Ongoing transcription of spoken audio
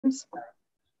James.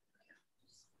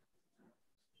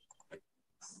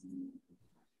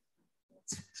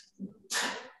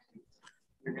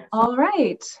 All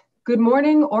right. Good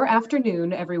morning or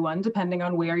afternoon, everyone, depending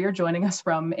on where you're joining us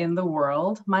from in the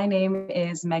world. My name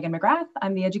is Megan McGrath.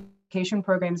 I'm the Education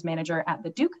Programs Manager at the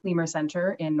Duke Lemur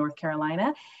Center in North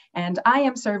Carolina, and I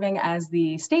am serving as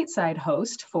the stateside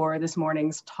host for this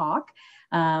morning's talk.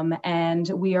 And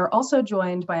we are also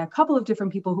joined by a couple of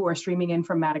different people who are streaming in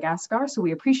from Madagascar, so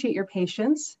we appreciate your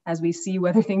patience as we see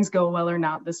whether things go well or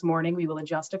not this morning. We will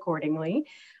adjust accordingly.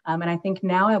 And I think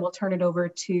now I will turn it over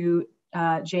to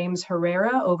James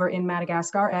Herrera over in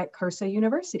Madagascar at Cursa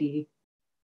University.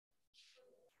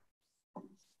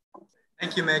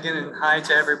 Thank you, Megan, and hi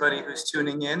to everybody who's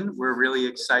tuning in. We're really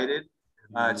excited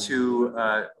to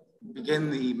begin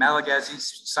the Malagasy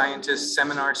Scientist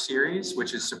Seminar Series,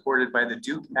 which is supported by the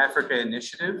Duke Africa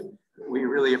Initiative. We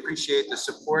really appreciate the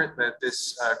support that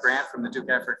this grant from the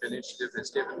Duke Africa Initiative has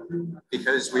given,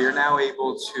 because we are now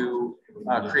able to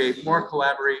create more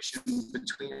collaboration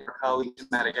between our colleagues in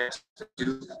Madagascar,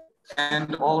 Duke,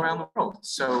 and all around the world.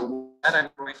 So with that, I'm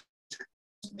going to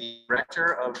introduce the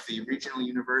director of the Regional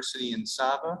University in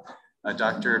Sava,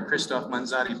 Dr. Christophe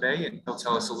Manzati Bey, and he'll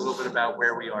tell us a little bit about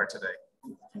where we are today.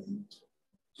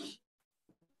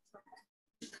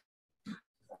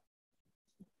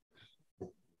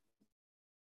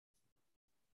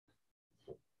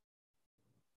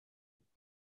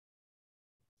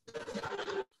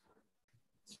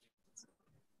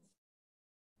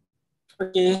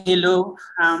 Okay, hello,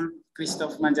 I'm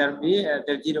Christophe Manzarbi,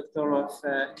 the director of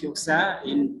CURSA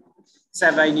in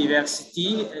SAVA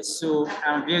University. So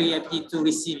I'm very happy to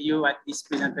receive you at this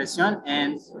presentation,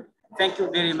 and thank you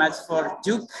very much for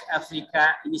Duke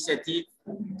Africa Initiative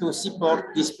to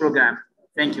support this program.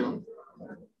 Thank you.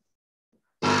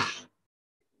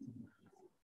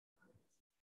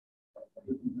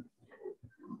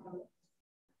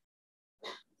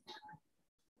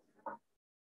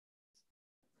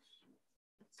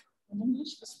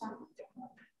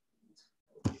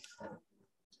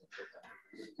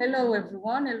 Hello,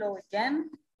 everyone. Hello again.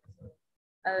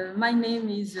 My name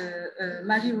is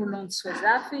Marie-Rolande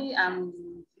Swazafi.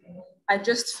 I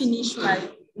just finished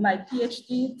my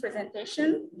PhD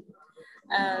presentation,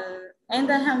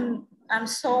 and I'm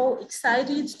so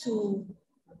excited to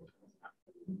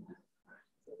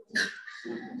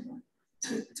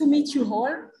meet you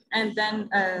all, and then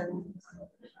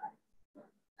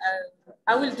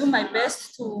I will do my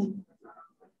best to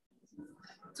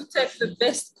take the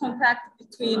best contact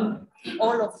between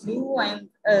all of you and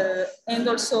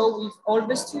also with all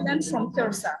the students from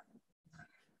CURSA.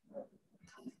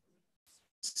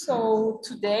 So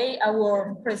today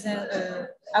our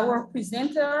presenter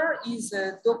is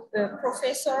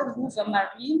Professor Lova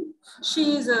Marline.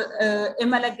 She is a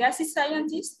Malagasy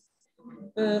scientist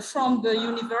from the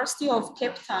University of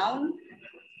Cape Town,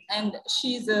 and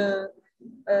she's a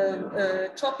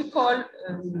tropical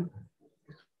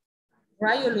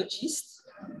bryologist.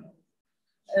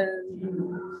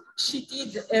 She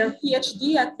did her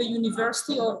PhD at the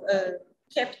University of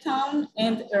Cape Town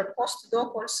and her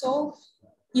postdoc also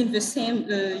in the same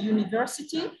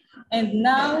university. And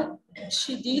now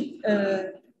she's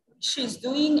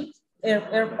doing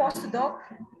her postdoc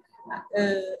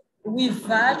with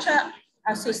VACHA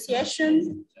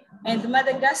Association and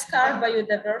Madagascar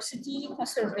Biodiversity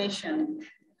Conservation.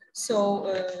 So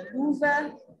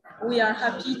Lova, we are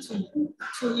happy to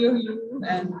hear you,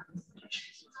 and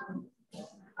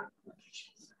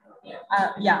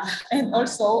yeah, and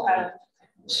also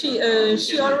she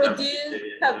already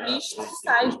published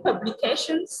 5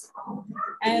 publications,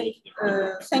 and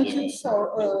thank you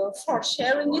for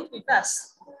sharing it with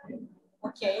us.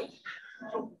 Okay.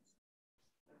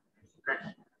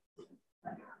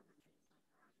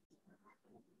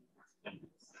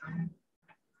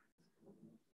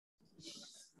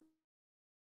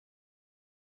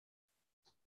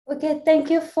 Okay, thank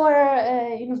you for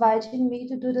inviting me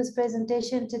to do this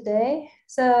presentation today.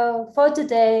 So for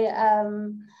today, I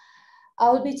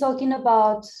will be talking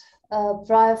about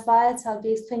bryophytes. I'll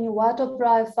be explaining what are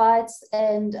bryophytes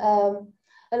and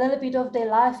a little bit of their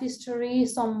life history,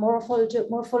 some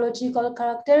morphological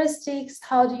characteristics,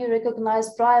 how do you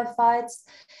recognize bryophytes,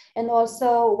 and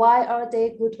also why are they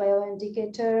a good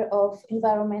bioindicator of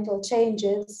environmental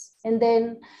changes. And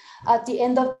then at the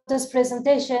end of this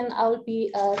presentation, I will be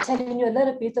telling you a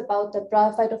little bit about the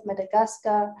bryophyte of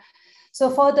Madagascar. So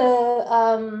for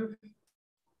the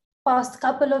past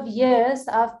couple of years,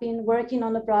 I've been working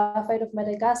on the bryophyte of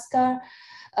Madagascar,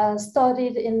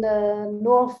 studied in the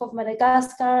north of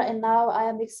Madagascar, and now I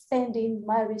am expanding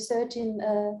my research in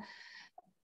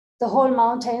the whole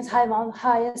mountains,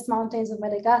 highest mountains of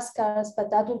Madagascar,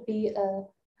 but that will be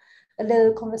a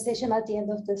little conversation at the end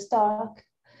of this talk.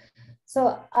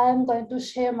 So I'm going to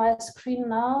share my screen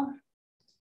now.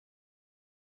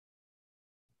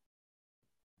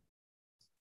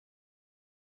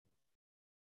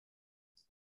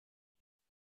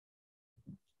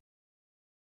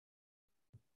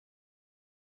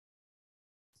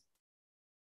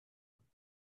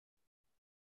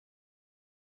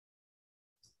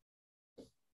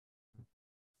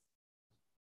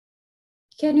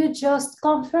 Can you just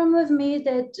confirm with me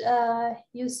that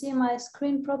you see my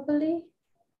screen properly?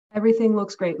 Everything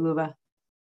looks great, Lova.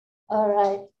 All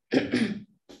right.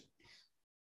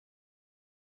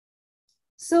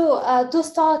 So to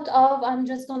start off, I'm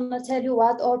just going to tell you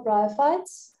what are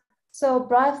bryophytes. So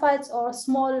bryophytes are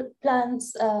small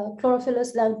plants,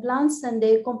 chlorophyllous land plants, and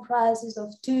they comprise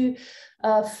of two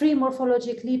free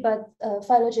morphologically but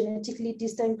phylogenetically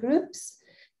distinct groups.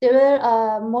 There were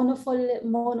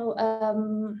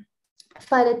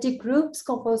phyletic groups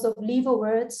composed of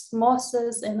liverworts,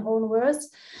 mosses, and hornworts,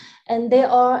 and they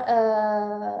are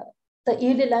the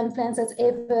early land plants that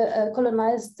ever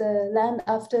colonized the land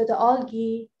after the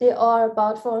algae. They are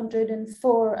about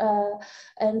 404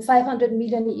 and 500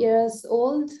 million years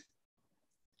old.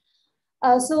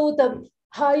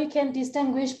 How you can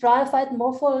distinguish bryophyte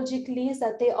morphologically is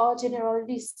that they are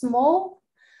generally small,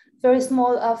 very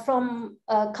small, from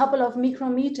a couple of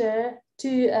micrometer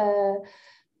to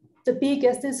the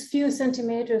biggest is few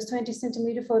centimeters, 20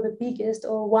 centimeters for the biggest,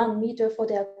 or 1 meter for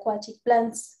the aquatic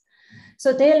plants.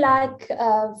 So they like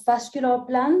vascular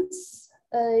plants.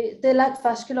 They like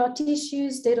vascular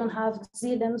tissues. They don't have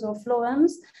xylems or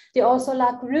phloems. They also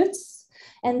lack roots,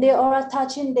 and they are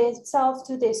attaching themselves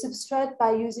to their substrate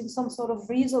by using some sort of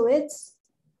rhizoids.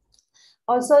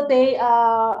 Also, they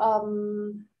are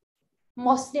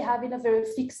mostly having a very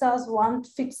fixed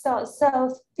cell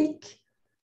thick.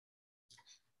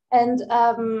 And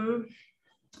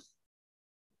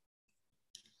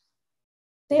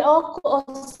they are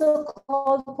also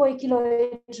called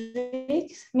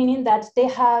poikilohydric, meaning that they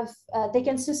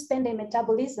can suspend their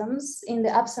metabolisms in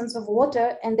the absence of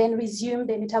water and then resume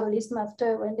their metabolism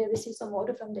after when they receive some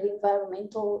water from the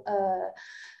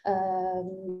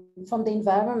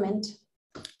environment.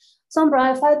 Some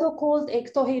bryophytes are called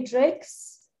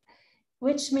ectohydrics,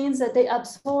 which means that they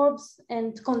absorb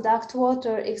and conduct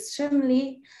water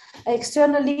externally, and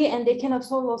they can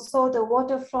absorb also the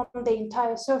water from the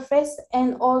entire surface,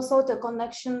 and also the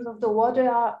connections of the water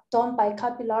are done by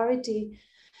capillarity.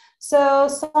 So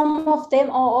some of them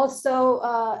are also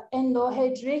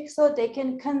endohydric, so they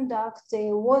can conduct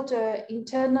the water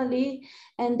internally,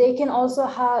 and they can also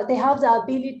have the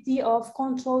ability of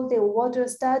control the water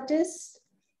status.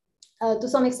 To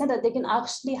some extent that they can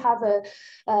actually have a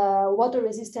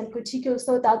water-resistant cuticle,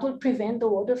 so that will prevent the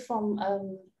water from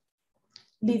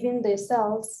leaving their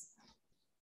cells.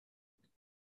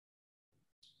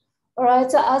 All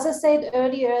right, so as I said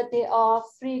earlier, there are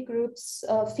three groups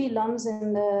of phylums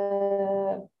in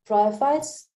the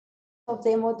bryophytes. Of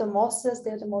them are the mosses.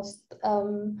 They're the most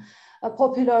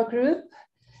popular group.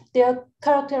 They are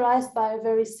characterized by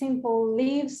very simple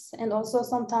leaves and also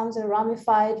sometimes a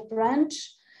ramified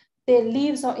branch. Their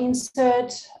leaves are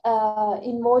inserted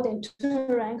in more than 2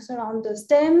 ranks around the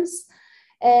stems,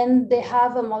 and they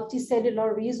have a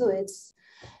multicellular rhizoids.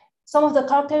 Some of the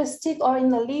characteristics are in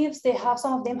the leaves.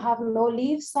 Some of them have no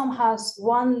leaves. Some has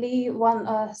one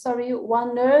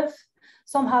nerve.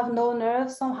 Some have no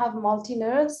nerve. Some have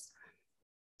multi-nerves.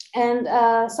 And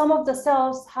some of the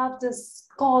cells have this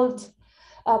called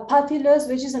papillus,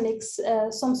 which is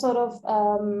some sort of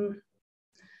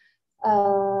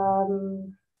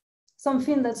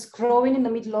something that's growing in the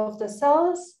middle of the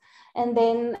cells. And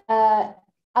then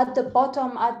at the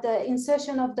bottom, at the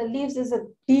insertion of the leaves, is a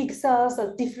big cells,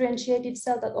 a differentiated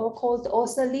cell that are called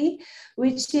ocelli,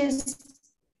 which is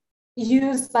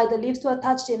used by the leaves to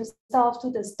attach themselves to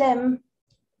the stem.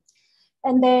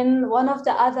 And then one of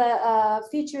the other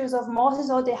features of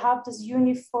mosses are they have this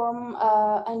uniform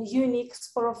and unique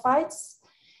sporophytes.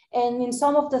 And in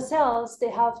some of the cells,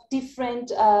 they have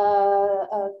different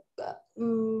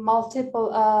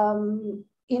multiple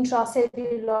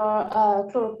intracellular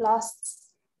chloroplasts.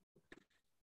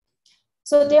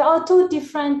 So there are 2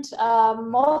 different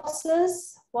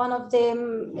mosses. One of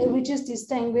them, which is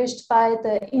distinguished by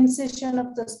the incision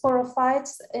of the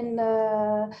sporophytes in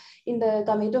the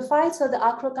gametophytes, so the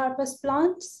Acrocarpus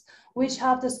plants, which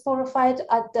have the sporophyte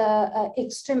at the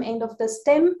extreme end of the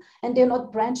stem, and they're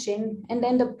not branching. And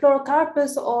then the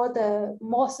Pleurocarpus, or the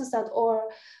mosses that are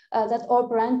that are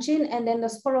branching, and then the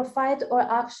sporophyte are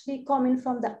actually coming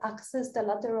from the axis, the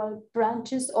lateral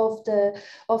branches of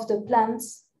the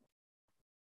plants.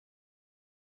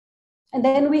 And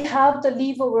then we have the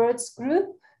liverworts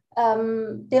group.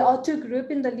 There are two groups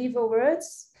in the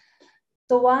liverworts.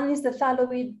 The one is the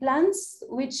thalloid plants,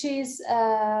 which is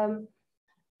a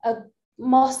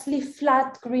mostly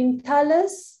flat green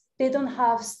thallus. They don't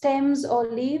have stems or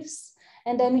leaves.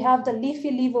 And then we have the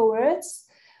leafy liverworts,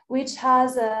 which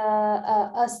has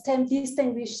a stem,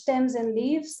 distinguished stems and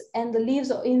leaves, and the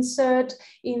leaves are inserted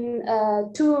in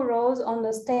 2 rows on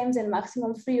the stems and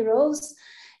maximum 3 rows.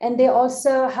 And they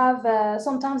also have,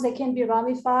 sometimes they can be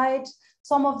ramified.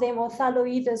 Some of them are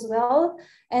thalloid as well.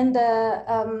 And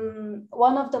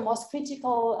one of the most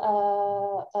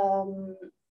critical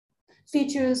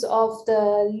features of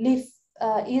the leaf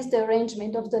is the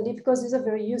arrangement of the leaf, because these are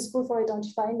very useful for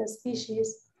identifying the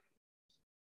species.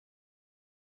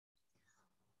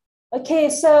 Okay,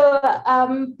 so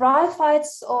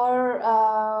bryophytes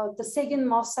are the second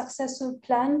most successful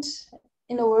plant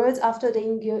in the world after the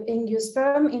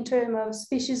angiosperm in terms of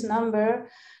species number,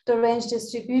 the range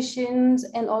distributions,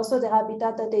 and also the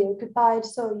habitat that they occupied.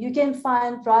 So you can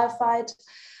find bryophyte,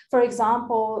 for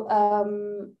example,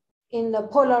 in the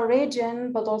polar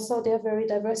region, but also they're very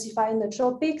diversified in the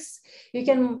tropics. You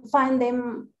can find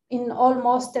them in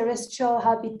almost terrestrial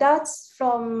habitats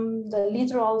from the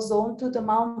littoral zone to the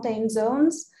mountain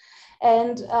zones.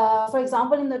 And for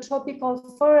example, in the tropical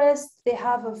forest, they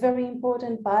have a very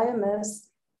important biomass.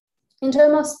 In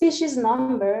terms of species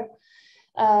number,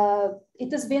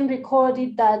 it has been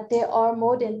recorded that there are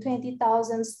more than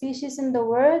 20,000 species in the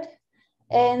world.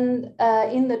 And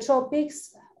in the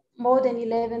tropics, more than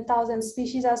 11,000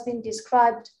 species has been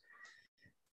described.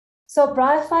 So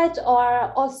bryophytes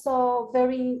are also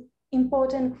very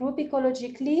important group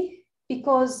ecologically,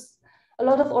 because a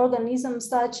lot of organisms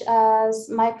such as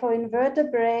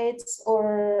microinvertebrates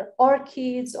or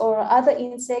orchids or other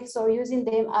insects are using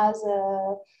them as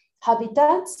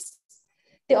habitats.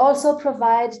 They also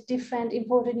provide different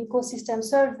important ecosystem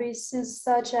services,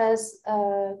 such as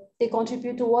they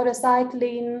contribute to water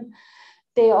cycling.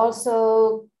 They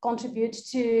also contribute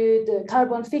to the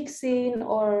carbon fixing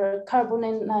or carbon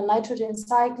and nitrogen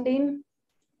cycling.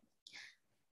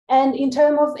 And in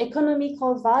terms of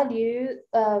economical value,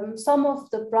 some of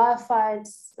the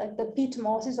bryophytes, like the peat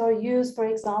mosses, are used, for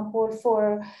example,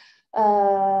 for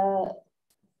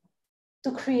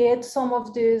to create some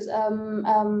of these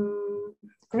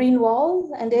green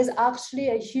walls. And there's actually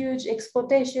a huge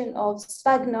exportation of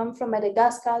sphagnum from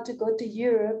Madagascar to go to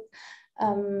Europe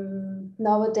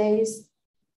nowadays.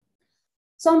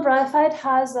 Some bryophyte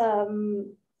has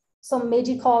some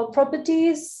medical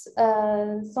properties,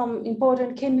 some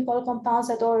important chemical compounds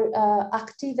that are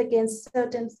active against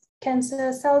certain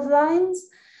cancer cell lines.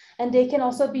 And they can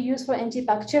also be used for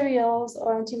antibacterials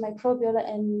or antimicrobial,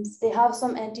 and they have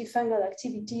some antifungal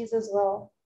activities as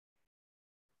well.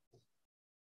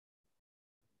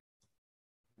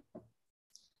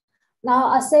 Now,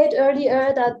 I said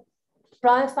earlier that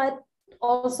bryophytes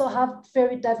also have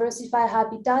very diversified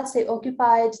habitats. They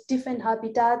occupy different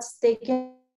habitats. They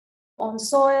can on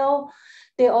soil.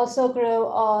 They also grow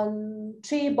on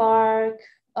tree bark,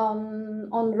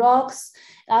 on rocks.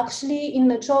 Actually, in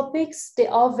the tropics, they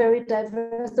are very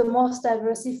diverse. The most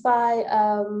diversified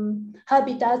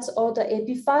habitats are the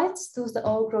epiphytes, those that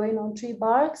are growing on tree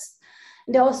barks.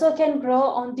 They also can grow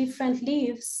on different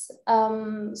leaves.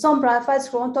 Some bryophytes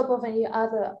grow on top of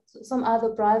some other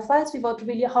bryophytes without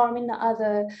really harming the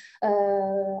other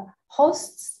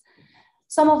hosts.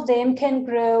 Some of them can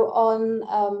grow on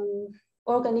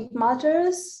organic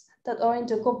matters that are in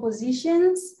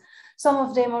decompositions. Some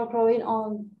of them are growing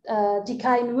on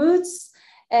decaying woods,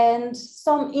 and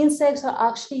some insects are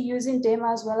actually using them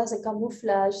as well as a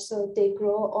camouflage. So they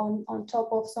grow on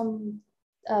top of some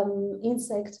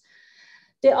insects.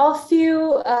 There are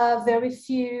very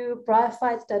few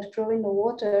bryophytes that grow in the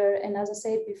water. And as I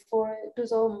said before,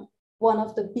 those are one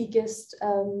of the biggest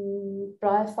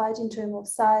bryophytes in terms of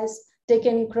size. They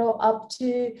can grow up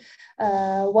to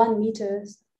 1 meter.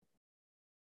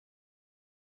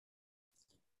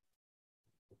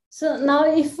 So now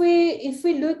if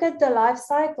we look at the life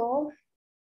cycle,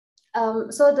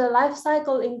 so the life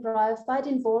cycle in bryophyte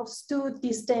involves 2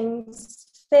 distinct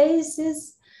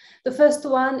phases. The first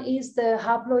one is the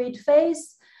haploid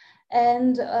phase,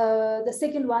 and the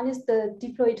second one is the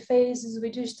diploid phase,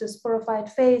 which is the sporophyte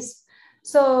phase.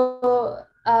 So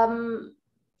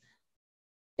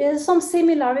there's some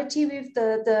similarity with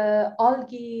the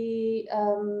algae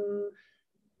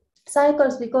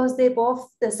cycles because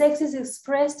the sex is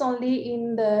expressed only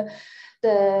in the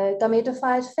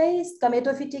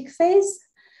gametophytic phase.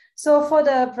 So for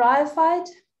the bryophyte,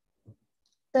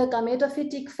 the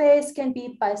gametophytic phase can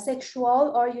be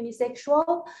bisexual or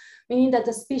unisexual, meaning that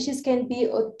the species can be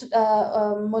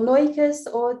monoicous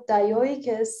or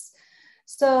dioicous.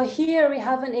 So here we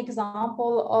have an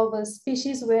example of a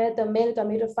species where the male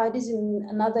gametophyte is in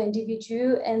another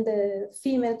individual and the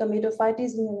female gametophyte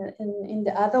is in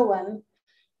the other one.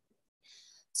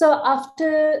 So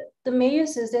after the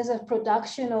meiosis, there's a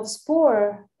production of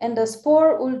spore, and the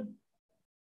spore will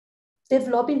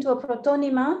develop into a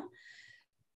protonema,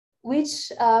 which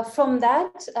from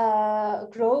that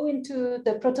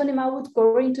the protonema would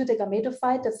grow into the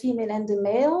gametophyte, the female and the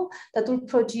male, that will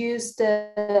produce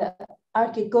the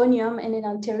archegonium and an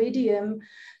antheridium.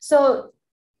 So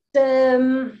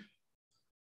the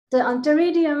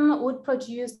antheridium would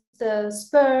produce the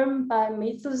sperm by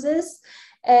mitosis,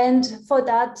 and for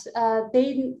that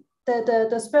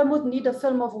the sperm would need a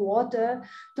film of water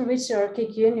to reach the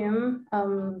archegonium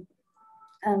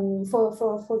for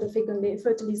the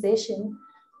fertilization.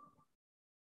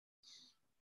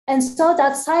 And so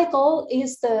that cycle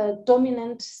is the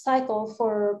dominant cycle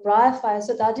for bryophyte.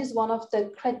 So that is one of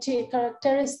the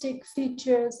characteristic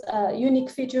features,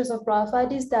 unique features of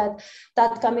bryophyte, is that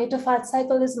gametophyte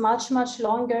cycle is much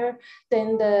longer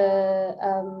than the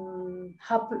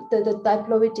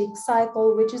diploidic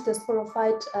cycle, which is the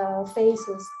sporophyte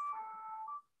phases.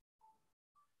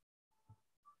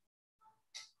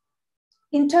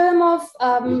 In terms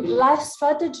of life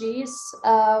strategies,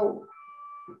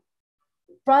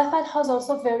 bryophyte has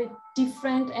also very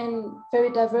different and very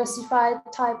diversified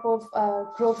type of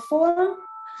growth form.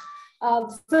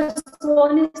 First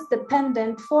one is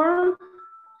dependent form.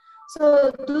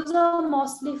 So those are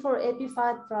mostly for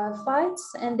epiphyte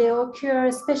bryophytes, and they occur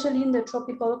especially in the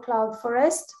tropical cloud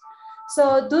forest.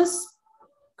 So this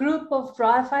group of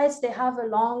bryophytes, they have a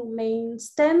long main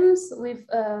stems with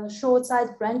short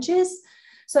side branches.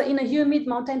 So in a humid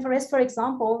mountain forest, for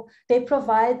example, they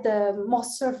provide the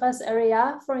most surface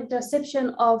area for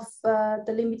interception of the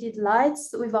limited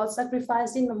lights without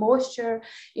sacrificing the moisture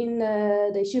in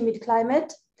the humid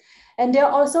climate. And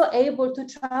they're also able to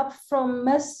trap from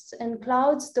mist and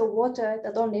clouds the water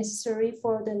that are necessary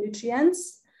for the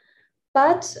nutrients.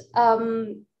 But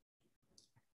the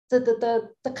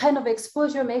kind of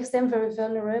exposure makes them very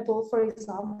vulnerable, for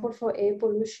example, for air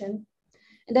pollution.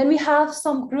 And then we have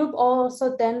some group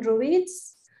also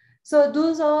dendroids. So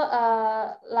those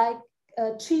are like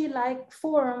a tree-like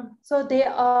form. So they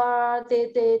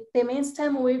main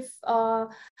stem with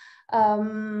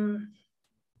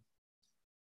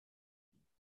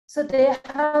so they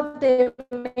have their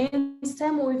main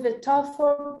stem with the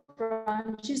tougher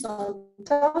branches on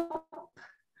top.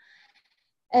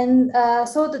 And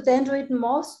so the dendroid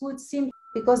moss would seem,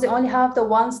 because they only have the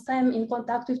one stem in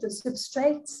contact with the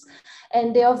substrates,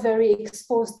 and they are very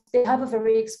exposed. They have a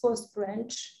very exposed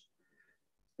branch.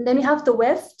 And then we have the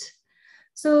weft.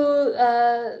 So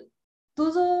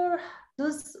those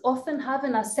often have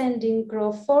an ascending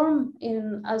growth form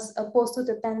as opposed to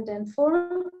dependent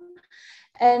form.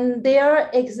 And they are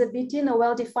exhibiting a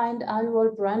well-defined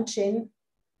annual branching.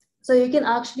 So you can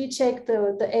actually check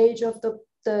the age of the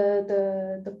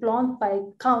plant by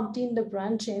counting the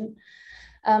branching.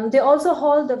 They also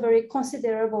hold a very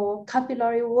considerable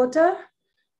capillary water,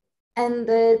 and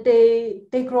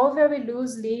they grow very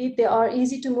loosely. They are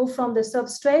easy to move from the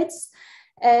substrates.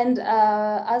 And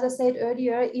as I said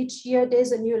earlier, each year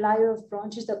there's a new layer of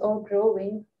branches that are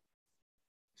growing.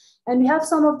 And we have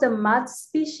some of the mud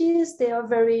species. They are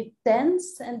very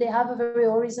dense and they have a very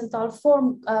horizontal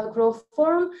form, growth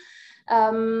form.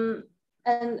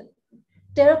 And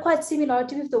they're quite similar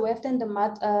to the weft and the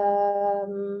mud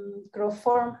growth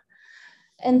form.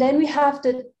 And then we have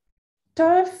the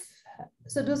turf.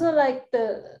 So those are like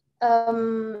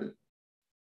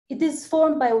it is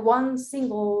formed by one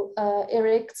single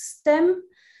erect stem,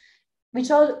 which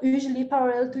are usually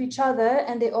parallel to each other,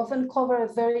 and they often cover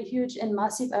very huge and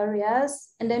massive areas.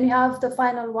 And then we have the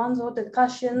final ones, or the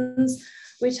cushions,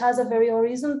 which has a very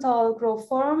horizontal growth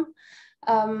form.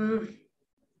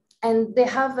 And they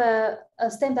have a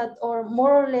stem that are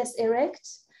more or less erect,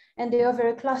 and they are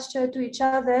very clustered to each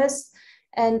others.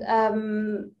 And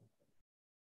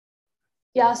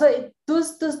yeah, so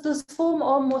those form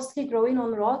are mostly growing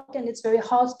on rock, and it's very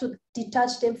hard to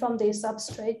detach them from their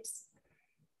substrates.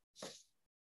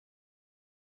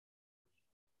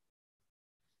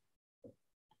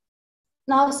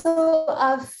 Now, so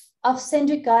I've sent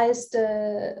you guys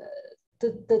the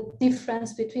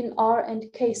difference between R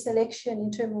and K selection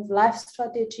in terms of life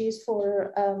strategies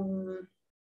for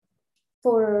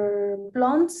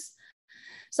plants.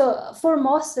 So for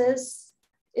mosses,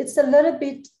 it's a little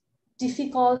bit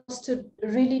difficult to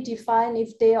really define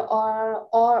if they are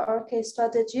R or K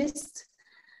strategists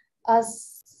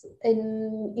as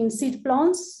in seed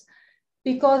plants,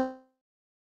 because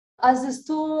as these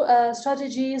two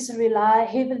strategies rely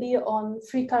heavily on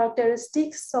three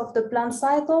characteristics of the plant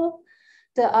cycle: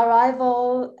 the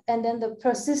arrival, and then the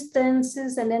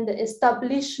persistences, and then the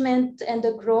establishment and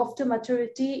the growth to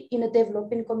maturity in a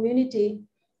developing community.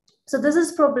 So this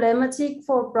is problematic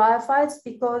for bryophytes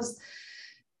because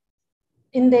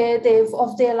in their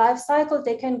life cycle,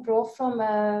 they can grow from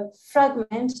a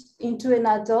fragment into an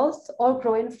adult, or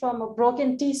growing from a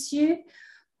broken tissue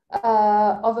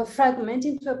of a fragment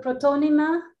into a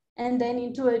protonema, and then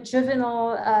into a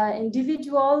juvenile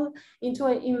individual, into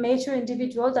an immature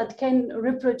individual that can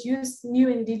reproduce new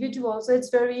individuals. So it's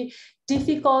very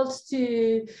difficult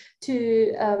to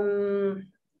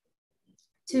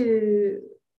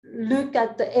look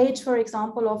at the age, for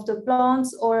example, of the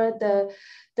plants, or the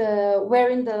where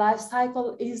in the life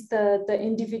cycle is the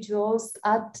individuals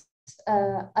at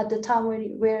the time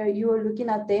where you are looking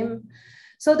at them.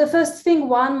 So the first thing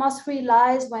one must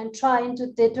realize when trying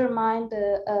to determine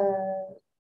the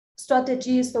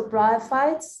strategies for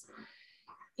bryophytes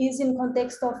is in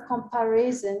context of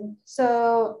comparison.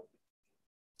 So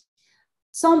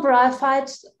some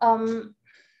bryophytes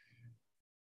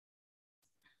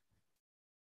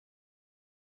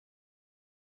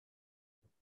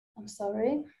I'm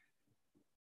sorry.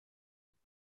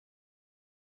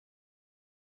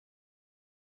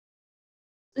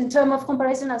 In terms of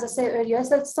comparison, as I said earlier,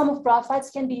 so some of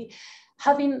bryophytes can be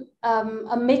having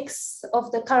a mix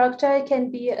of the character. It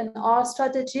can be an R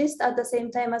strategist at the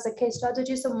same time as a K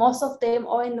strategist. So most of them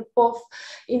are in both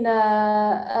in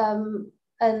the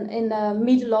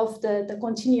middle of the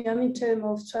continuum in terms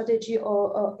of strategy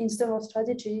or instead of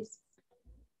strategies.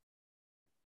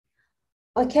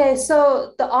 Okay,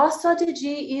 so the R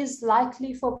strategy is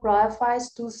likely for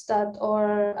bryophytes that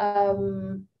are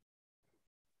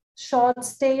short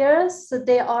stayers. So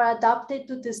they are adapted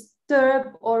to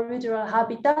disturb or ruderal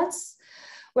habitats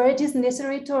where it is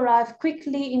necessary to arrive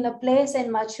quickly in a place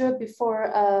and mature before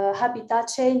habitat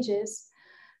changes.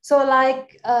 So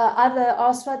like other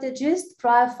R strategists,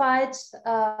 bryophytes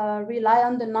rely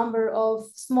on the number of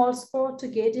small spores to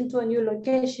get into a new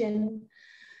location.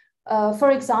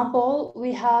 For example,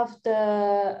 we have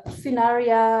the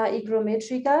Finaria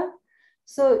hygrometrica.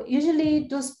 So usually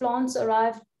those plants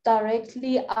arrive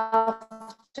directly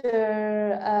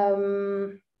after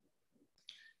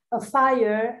a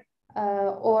fire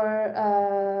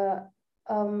or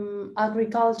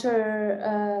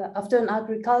agriculture, after an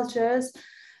agricultures,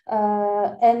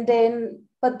 and then,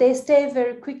 but they stay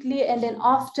very quickly, and then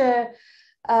after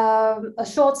a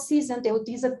short season, they will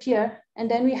disappear. And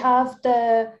then we have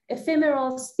the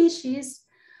ephemeral species,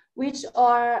 which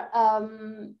are,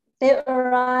 they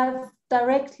arrive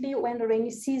directly when the rainy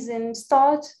season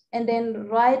starts, and then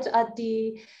right at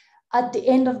the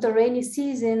end of the rainy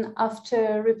season,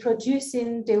 after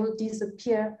reproducing, they will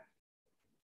disappear.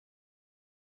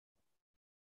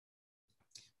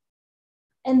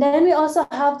 And then we also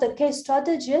have the case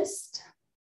strategist.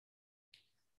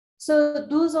 So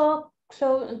those are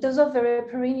very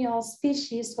perennial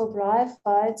species for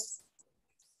bryophytes.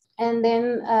 And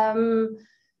then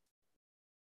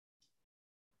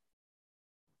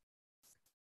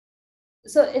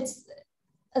so it's,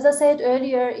 as I said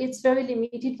earlier, it's very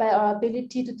limited by our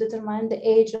ability to determine the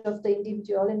age of the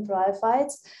individual in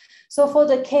bryophytes. So for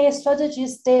the case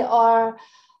strategists, they are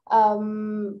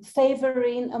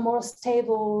favoring a more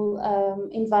stable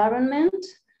environment.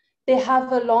 They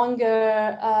have a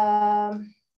longer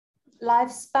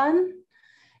lifespan,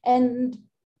 and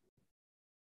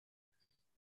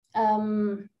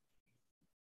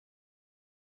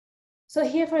so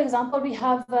here, for example, we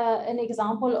have an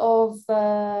example of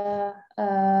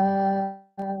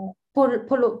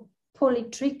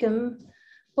polytrichum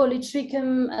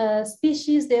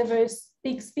species. They're very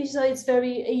big species, so it's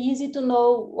very easy to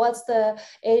know what's the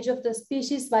age of the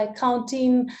species by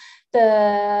counting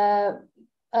the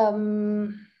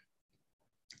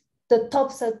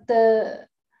tops at the.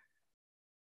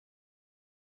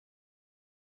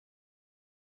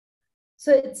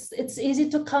 So it's easy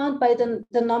to count by the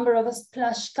number of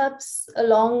splash caps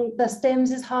along the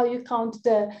stems is how you count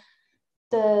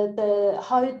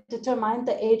how you determine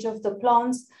the age of the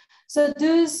plants. So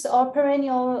those are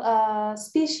perennial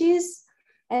species,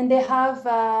 and they have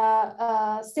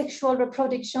sexual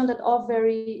reproduction that are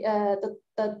very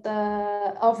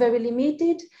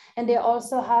limited, and they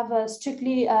also have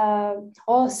strictly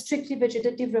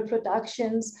vegetative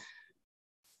reproductions.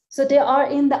 So they are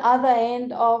in the other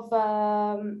end of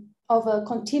a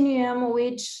continuum,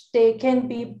 which they can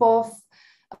be both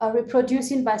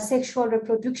reproducing by sexual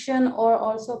reproduction or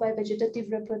also by vegetative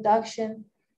reproduction.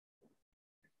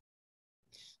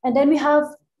 And then we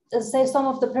have, say, some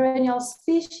of the perennial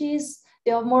species.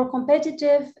 They are more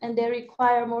competitive and they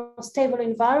require more stable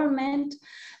environment,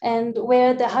 and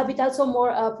where the habitats are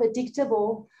more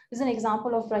predictable. This is an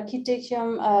example of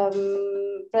Brachytecium,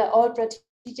 all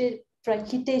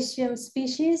Brachytecium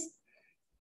species.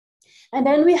 And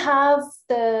then we have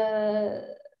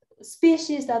the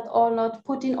species that are not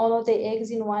putting all of the eggs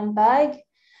in one bag.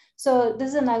 So this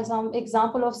is an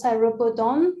example of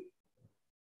Cyropodon.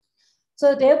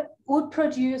 So they would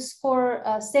produce for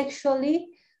sexually,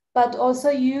 but also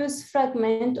use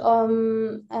fragments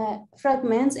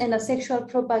and a sexual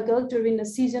propagule during the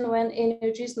season when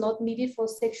energy is not needed for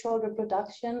sexual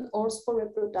reproduction or spore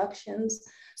reproductions.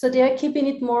 So they are keeping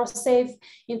it more safe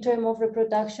in terms of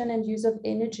reproduction and use of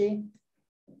energy.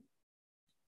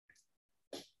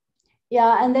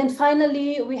 Yeah, and then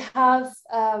finally we have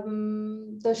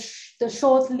the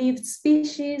short-lived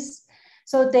species.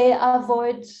 So they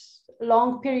avoid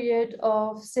long period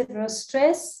of severe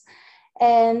stress,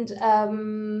 and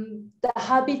the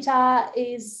habitat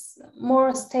is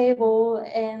more stable,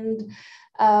 and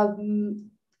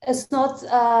it's not,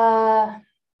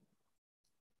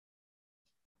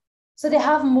 so they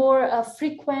have more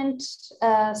frequent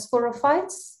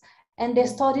sporophytes, and they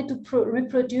started to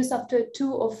reproduce after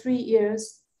 2 or 3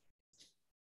 years.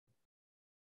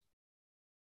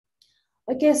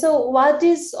 Okay, so what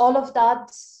is all of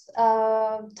that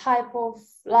type of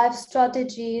life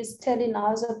strategies telling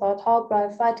us about how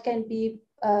bryophyte can be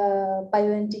a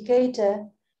bioindicator?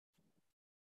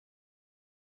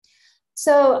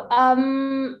 So,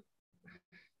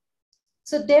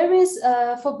 so there is,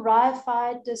 for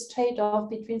bryophyte, this trade-off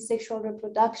between sexual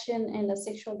reproduction and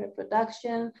asexual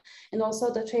reproduction, and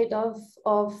also the trade-off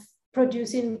of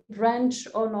producing branch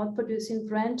or not producing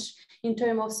branch in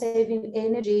terms of saving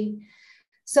energy.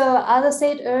 So as I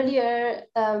said earlier,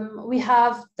 we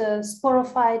have the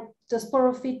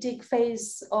sporophytic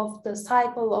phase of the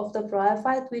cycle of the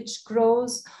bryophyte, which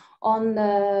grows on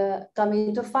the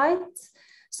gametophyte.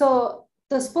 So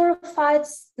the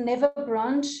sporophytes never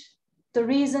branch. The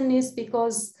reason is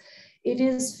because it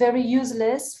is very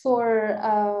useless for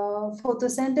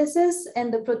photosynthesis,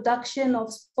 and the production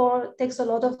of spore takes a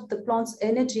lot of the plant's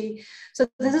energy. So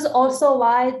this is also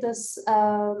why this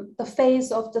the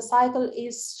phase of the cycle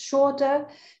is shorter,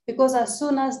 because as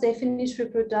soon as they finish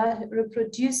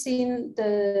reproducing,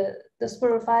 the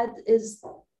sporophyte is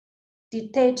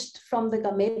detached from the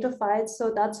gametophyte.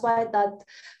 So that's why that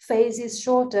phase is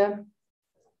shorter.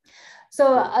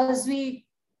 So as we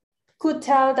could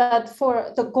tell that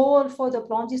for the goal for the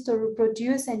plant is to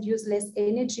reproduce and use less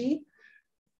energy.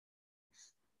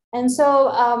 And so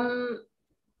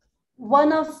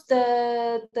one of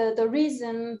the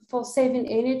reason for saving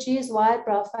energy is why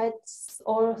bryophytes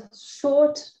are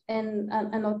short and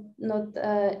not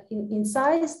in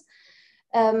size.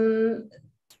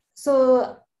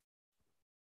 So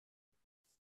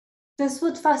this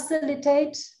would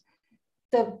facilitate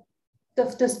the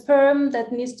sperm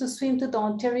that needs to swim to the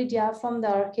antheridia from the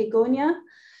archegonia.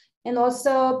 And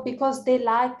also because they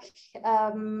lack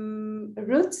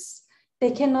roots,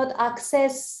 they cannot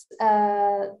access,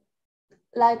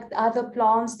 like other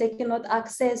plants, they cannot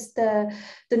access the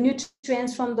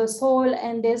nutrients from the soil,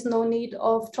 and there's no need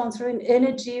of transferring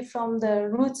energy from the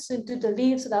roots into the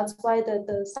leaves. So that's why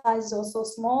the size is also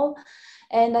small.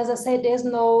 And as I said, there's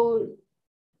no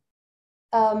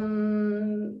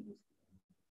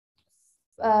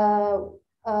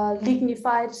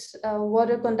lignified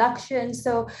water conduction.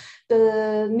 So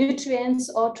the nutrients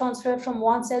are transferred from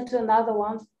one cell to another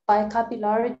one by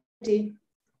capillarity.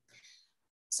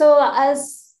 So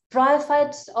as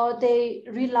bryophytes, they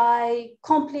rely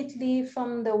completely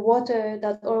from the water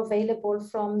that are available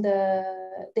from the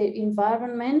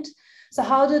environment. So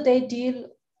how do they deal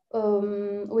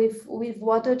with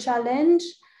water challenge?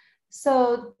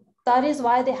 So that is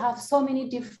why they have so many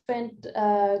different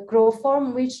growth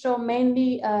forms, which are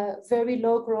mainly very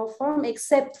low growth form,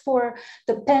 except for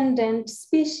the pendant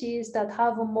species that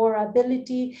have a more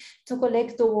ability to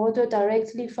collect the water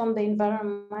directly from the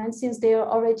environment, since they are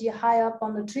already high up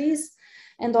on the trees.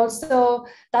 And also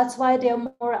that's why they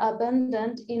are more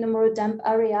abundant in a more damp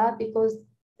area, because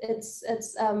it's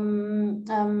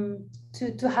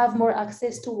to have more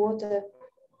access to water.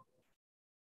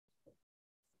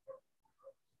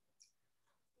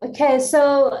 Okay,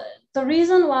 so the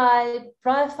reason why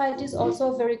bryophyte is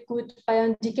also a very good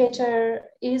bioindicator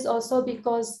is also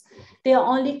because they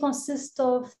only consist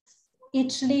of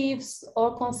each leaves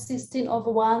are consisting of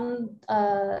one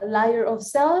layer of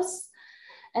cells,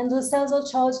 and those cells are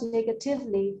charged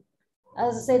negatively.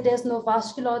 As I said, there's no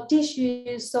vascular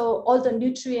tissue, so all the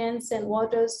nutrients and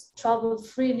waters travel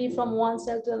freely from one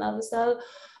cell to another cell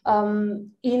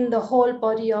in the whole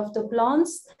body of the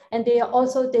plants. And they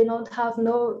don't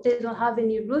have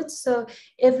any roots, so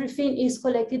everything is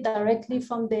collected directly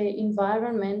from the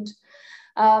environment.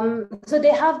 So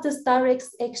they have this direct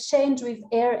exchange with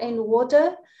air and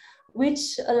water,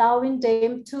 which allowing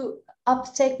them to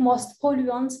uptake most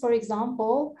polluants, for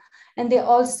example, and they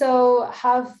also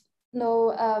have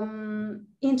no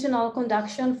internal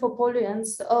conduction for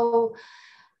pollutants. So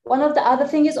one of the other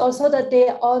things is also that they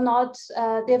are not,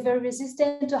 they're very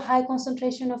resistant to high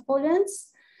concentration of pollutants.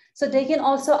 So they can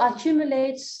also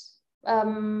accumulate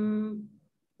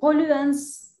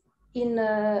pollutants in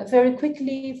very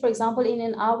quickly, for example, in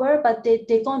an hour, but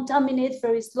they contaminate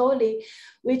very slowly,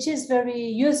 which is very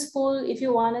useful if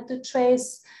you wanted to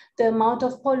trace the amount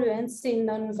of pollutants in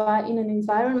an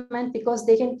environment, because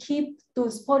they can keep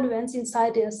those pollutants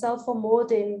inside their cell for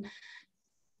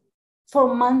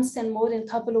months and more than a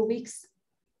couple of weeks.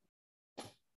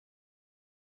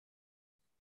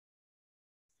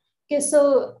 Okay,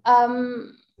 so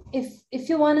if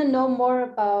you want to know more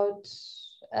about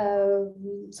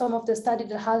some of the study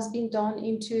that has been done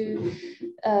into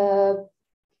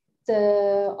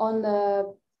on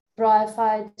the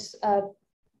bryophyte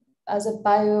as a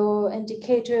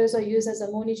bioindicators or used as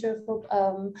a monitor for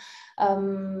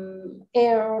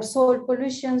air or soil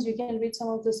pollutions, you can read some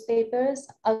of those papers.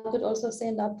 I could also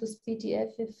send up this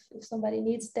PDF if somebody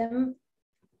needs them.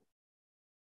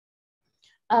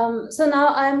 So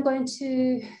now I'm going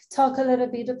to talk a little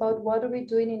bit about what are we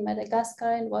doing in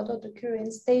Madagascar and what are the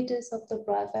current status of the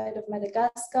bryophyte of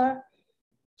Madagascar.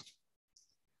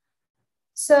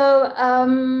 So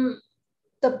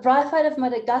the bryophyte of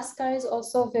Madagascar is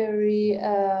also very,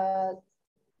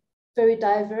 very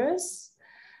diverse.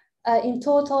 In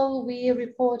total, we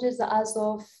reported as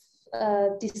of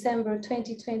December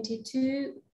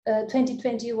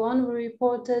 2021, we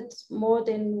reported more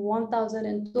than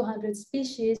 1,200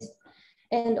 species.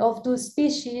 And of those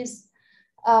species,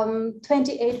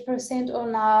 28% are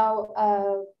now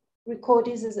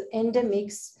recorded as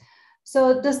endemics.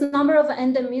 So this number of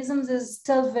endemisms is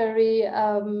still very,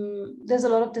 there's a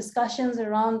lot of discussions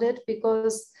around it,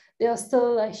 because there's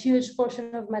still a huge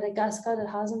portion of Madagascar that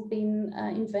hasn't been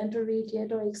inventoried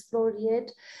yet or explored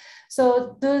yet.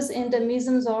 So those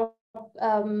endemisms are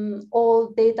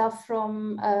all data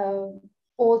from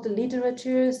all the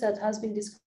literatures that has been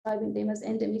describing them as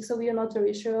endemic. So we are not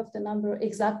very sure of the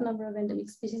exact number of endemic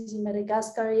species in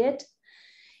Madagascar yet.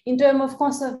 In terms of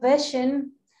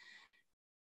conservation,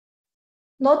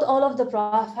 not all of the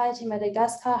bryophytes in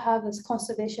Madagascar have its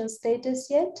conservation status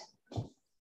yet.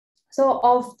 So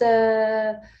of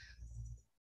the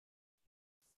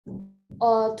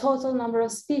total number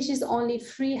of species, only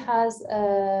 3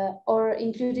 are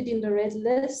included in the red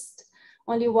list.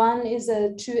 Only 1 is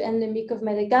a true endemic of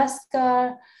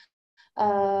Madagascar.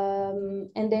 And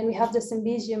then we have the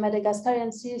Symbigium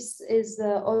madagascariensis is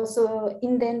also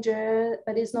endangered,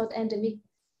 but is not endemic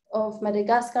of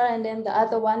Madagascar. And then the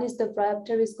other one is the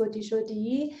Bryopteris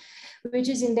gotichodii, which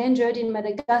is endangered in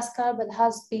Madagascar, but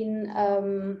has been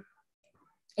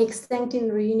extinct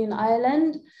in Reunion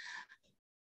Island.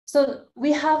 So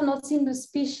we have not seen the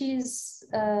species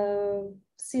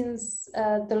since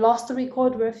the last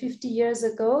record were 50 years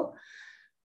ago.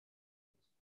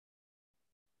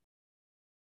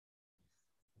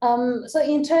 So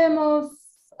in terms of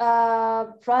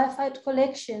bryophyte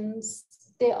collections,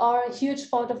 they are a huge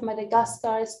part of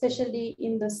Madagascar, especially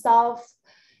in the south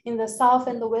and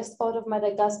the west part of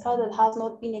Madagascar that has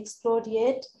not been explored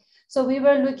yet. So we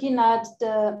were looking at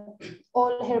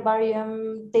all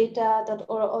herbarium data that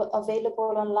are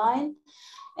available online,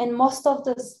 and most of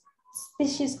the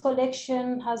species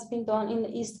collection has been done in the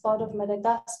east part of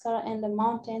Madagascar and the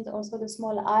mountains, also the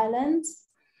small islands.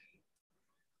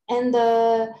 And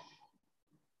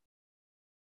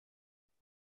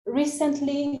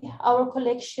recently, our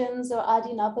collections are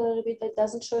adding up a little bit. That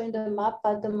doesn't show in the map,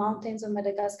 but the mountains of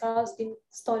Madagascar has been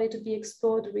started to be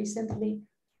explored recently.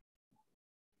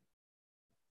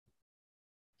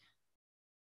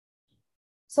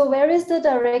 So where is the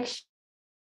direction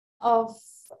of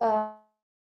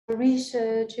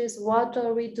research? Is what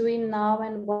are we doing now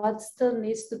and what still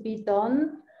needs to be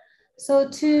done? So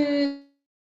to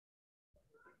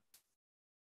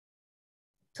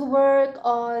work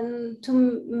on, to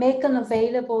make an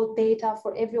available data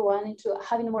for everyone and to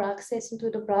having more access into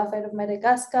the bryophyte of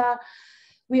Madagascar,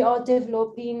 we are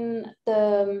developing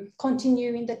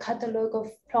continuing the catalog of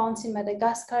plants in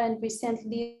Madagascar, and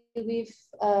recently we've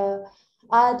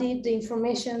added the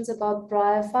informations about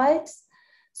bryophytes.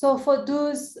 So for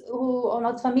those who are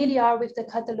not familiar with the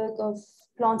catalog of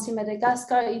plants in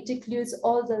Madagascar, it includes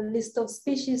all the list of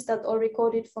species that are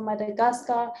recorded for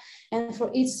Madagascar, and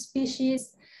for each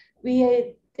species,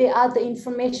 they add the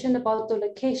information about the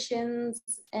locations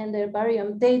and their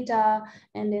barium data,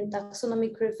 and then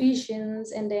taxonomic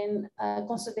revisions, and then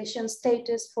conservation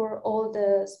status for all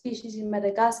the species in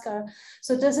Madagascar.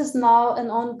 So this is now an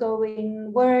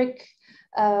ongoing work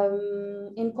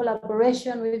in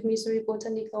collaboration with Missouri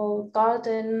Botanical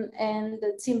Garden and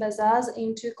the Tsimbazaz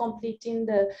into completing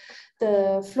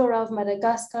the flora of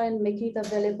Madagascar and making it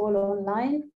available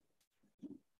online.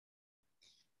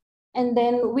 And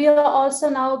then we are also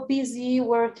now busy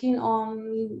working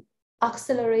on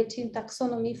accelerating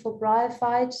taxonomy for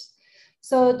bryophytes.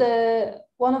 So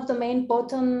one of the main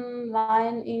bottom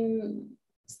line in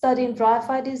studying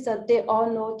bryophyte is that there are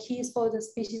no keys for the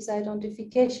species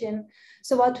identification.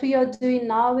 So what we are doing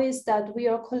now is that we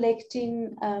are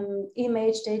collecting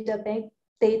image data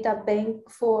bank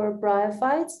for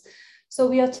bryophytes. So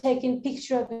we are taking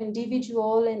picture of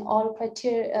individual and all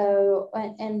criteria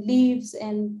and leaves,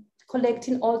 and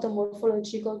collecting all the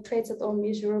morphological traits that are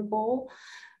measurable,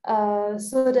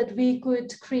 so that we could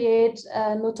create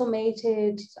an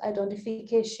automated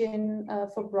identification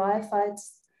for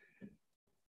bryophytes.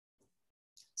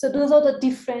 So those are the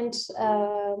different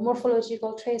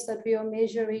morphological traits that we are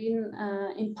measuring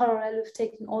in parallel with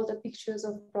taking all the pictures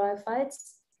of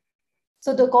bryophytes.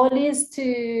 So the goal is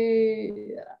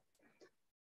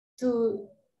to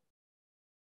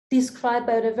describe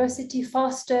biodiversity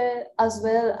faster, as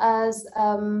well as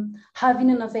having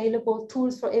an available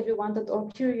tools for everyone that are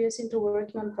curious into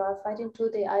working on bryophyte into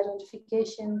the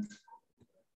identification.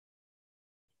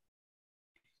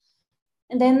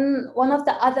 And then one of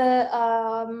the other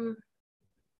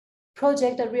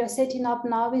project that we are setting up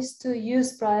now is to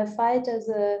use bryophyte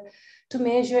to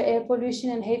measure air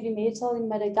pollution and heavy metal in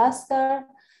Madagascar.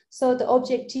 So the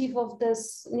objective of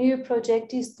this new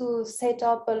project is to set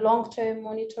up a long-term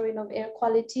monitoring of air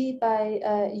quality by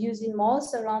using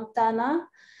moss around Tana,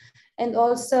 and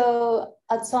also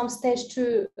at some stage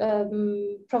to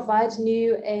provide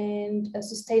new and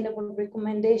sustainable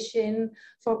recommendation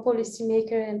for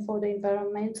policymakers and for the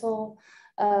environmental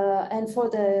and for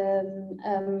the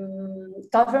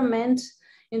government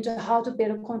into how to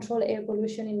better control air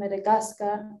pollution in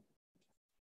Madagascar.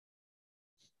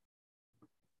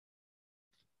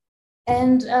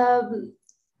 And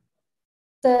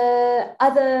the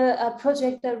other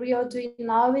project that we are doing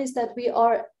now is that we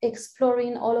are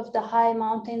exploring all of the high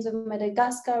mountains of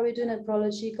Madagascar. We're doing a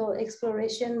biological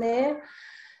exploration there.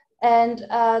 And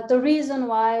the reason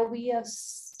why we have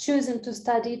chosen to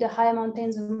study the high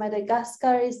mountains of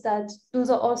Madagascar is that those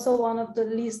are also one of the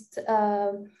least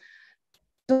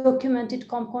documented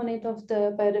component of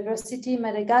the biodiversity in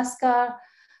Madagascar.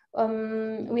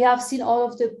 We have seen all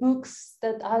of the books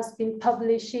that has been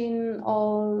publishing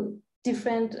all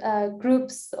different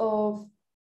groups of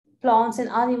plants and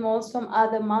animals from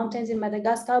other mountains in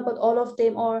Madagascar, but all of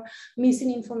them are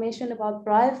missing information about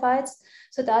bryophytes.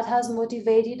 So that has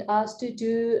motivated us to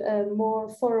do a more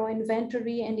thorough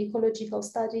inventory and ecological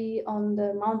study on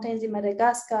the mountains in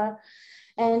Madagascar.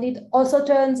 And it also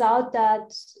turns out that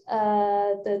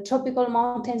the tropical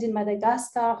mountains in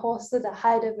Madagascar hosted a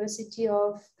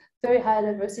very high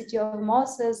diversity of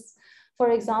mosses. For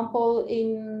example,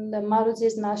 in the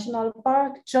Maruzes National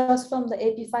Park, just from the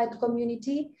epiphyte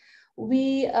community,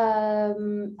 we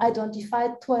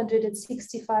identified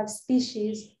 265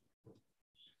 species.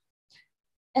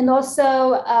 And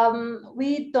also,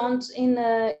 we don't, in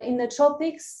the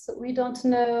tropics, we don't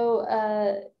know,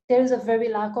 there is a very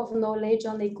lack of knowledge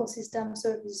on the ecosystem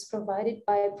services provided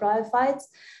by bryophytes.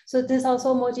 So this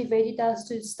also motivated us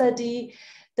to study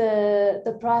the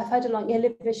bryophyte along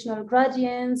elevational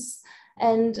gradients,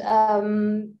 and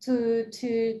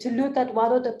to look at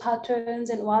what are the patterns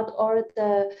and what are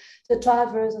the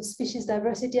drivers of species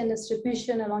diversity and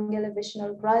distribution along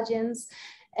elevational gradients,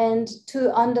 and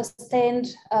to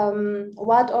understand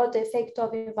what are the effects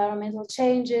of environmental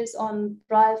changes on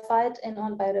bryophyte and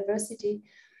on biodiversity.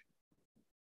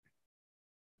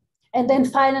 And then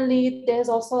finally, there's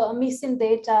also a missing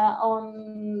data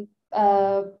on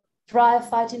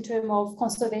bryophyte in terms of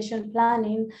conservation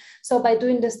planning. So by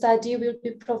doing the study, we'll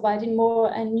be providing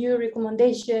more and new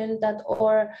recommendations that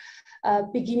are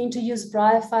beginning to use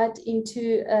bryophyte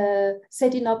into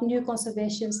setting up new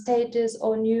conservation status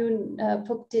or new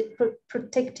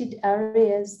protected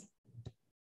areas.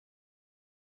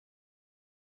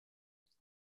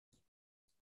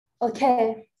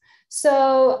 Okay,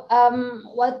 so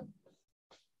what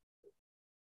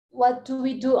do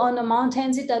we do on the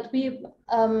mountains is that we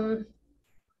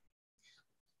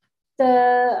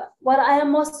what I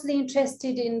am mostly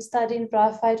interested in studying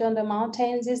bryophyte on the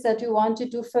mountains is that we want to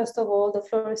do, first of all, the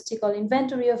floristical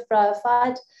inventory of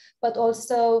bryophyte, but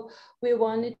also we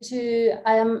wanted to,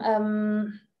 I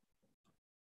am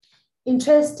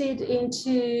interested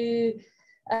into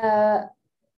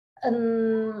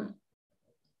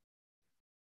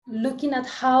looking at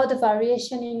how the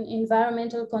variation in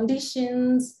environmental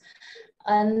conditions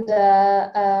and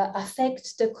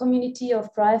affect the community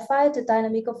of bryophyte, the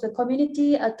dynamic of the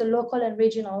community at the local and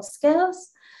regional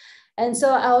scales. And so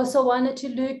I also wanted to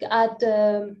look at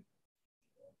the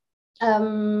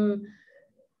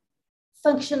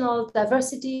functional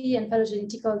diversity and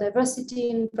phylogenetical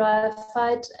diversity in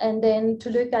bryophyte, and then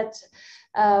to look at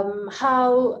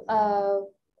how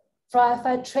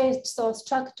bryophyte traits or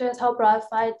structures, how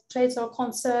bryophyte traits are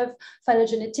conserved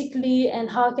phylogenetically, and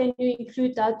how can you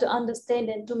include that to understand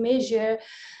and to measure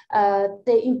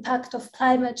the impact of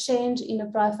climate change in a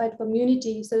bryophyte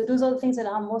community. So those are the things that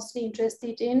I'm mostly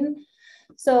interested in.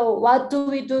 So what do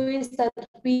we do is that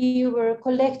we were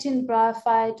collecting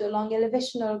bryophyte along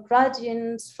elevational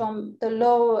gradients from the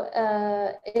low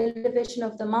elevation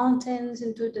of the mountains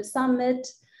into the summit.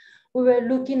 We were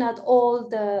looking at all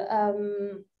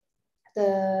the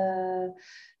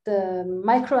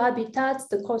microhabitats,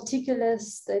 the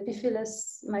corticulus, the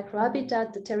epiphyllous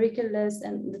microhabitat, the terriculus,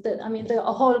 and the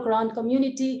whole ground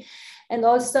community. And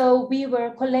also we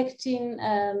were collecting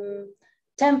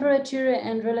temperature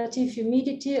and relative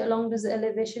humidity along this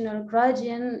elevational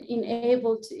gradient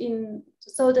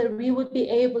so that we would be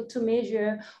able to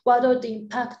measure what are the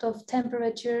impact of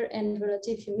temperature and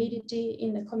relative humidity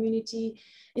in the community,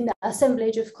 in the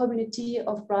assemblage of community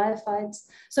of bryophytes.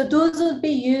 So those would be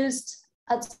used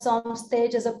at some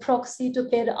stage as a proxy to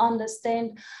better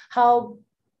understand how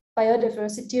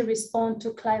biodiversity responds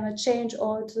to climate change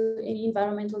or to any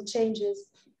environmental changes.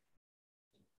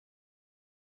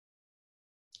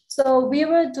 So we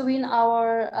were doing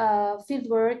our field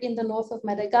work in the north of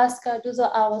Madagascar. Those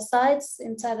are our sites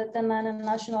inside the Tanana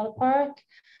National Park.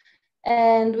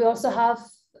 And we also have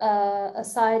a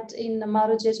site in the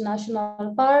Marojet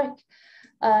National Park.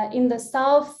 In the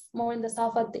south, more in the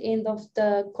south at the end of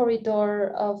the corridor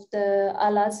of the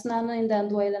Alasnana in the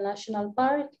Ndwele National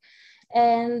Park.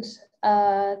 And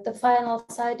the final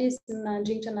site is in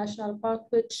Nanjingta National Park,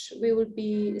 which we will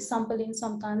be sampling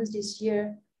sometimes this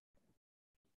year.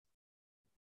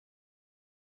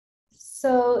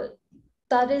 So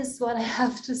that is what I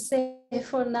have to say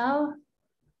for now.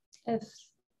 If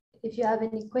you have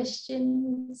any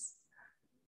questions,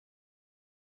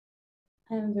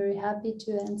 I'm very happy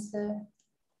to answer.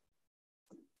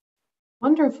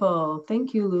 Wonderful.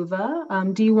 Thank you, Lova.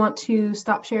 Do you want to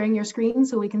stop sharing your screen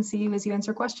so we can see you as you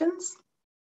answer questions?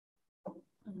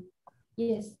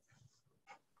 Yes.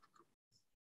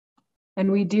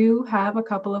 And we do have a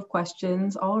couple of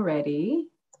questions already.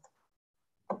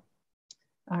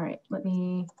 All right,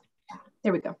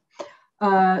 there we go.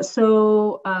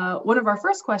 So one of our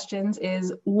first questions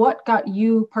is, what got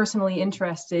you personally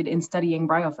interested in studying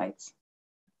bryophytes?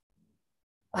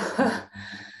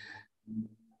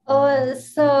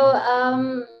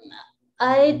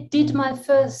 I did my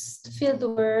first field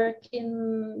work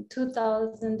in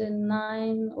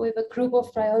 2009 with a group of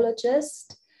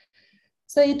bryologists.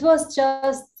 So it was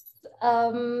just,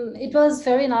 it was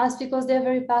very nice because they're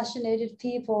very passionate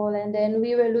people. And then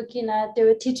we were they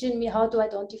were teaching me how to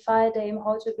identify them,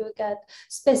 how to look at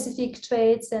specific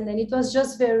traits. And then it was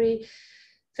just very,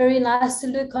 very nice to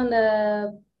look on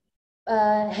the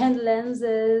hand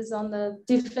lenses, on the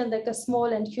different, like a small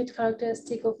and cute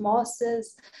characteristic of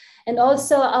mosses. And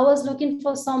also I was looking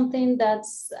for something that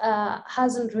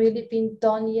hasn't really been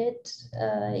done yet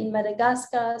in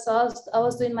Madagascar. So I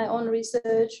was doing my own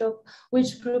research of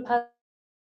which group has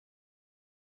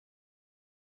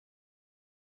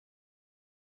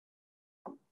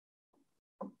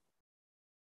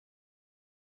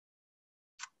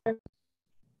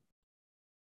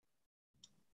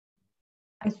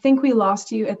I think we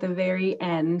lost you at the very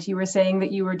end. You were saying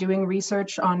that you were doing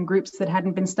research on groups that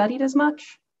hadn't been studied as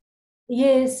much?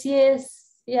 Yes.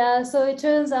 Yeah, so it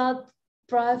turns out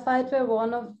bryophyte were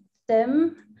one of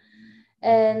them.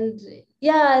 And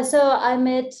yeah, so I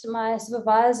met my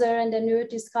supervisor and then we were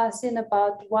discussing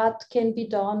about what can be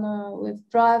done with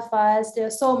bryophytes.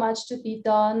 There's so much to be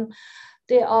done.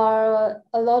 There are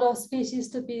a lot of species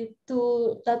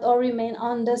that all remain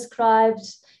undescribed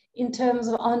in terms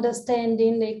of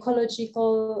understanding the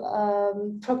ecological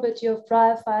property of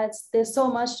bryophytes. There's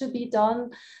so much to be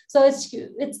done. So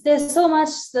there's so much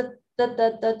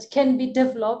that can be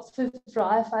developed with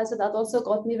bryophytes. So that also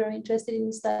got me very interested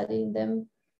in studying them.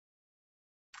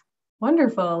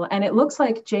 Wonderful. And it looks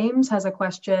like James has a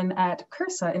question at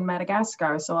Cursa in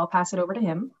Madagascar. So I'll pass it over to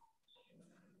him.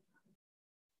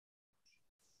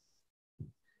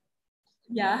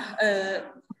 Yeah,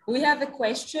 we have a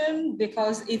question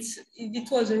because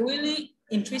it was really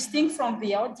interesting from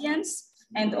the audience,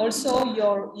 and also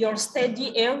your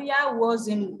study area was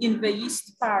in the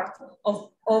east part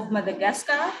of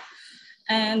Madagascar.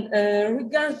 And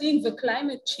regarding the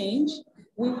climate change,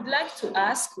 we would like to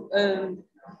ask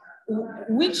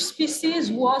which species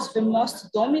was the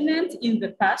most dominant in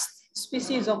the past,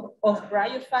 species of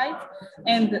bryophyte,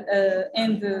 and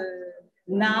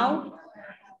now,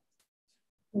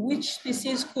 which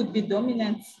species could be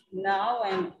dominant now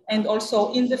and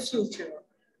also in the future?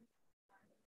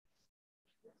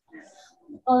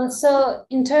 So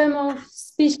in terms of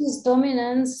species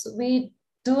dominance, we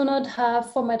do not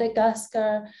have for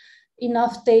Madagascar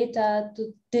enough data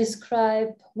to describe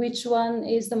which one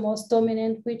is the most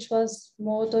dominant, which was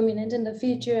more dominant in the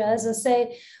future. As I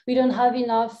say, we don't have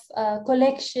enough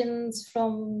collections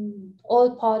from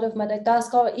all part of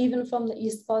Madagascar, or even from the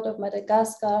east part of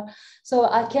Madagascar. So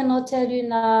I cannot tell you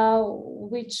now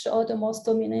which are the most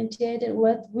dominant yet and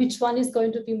which one is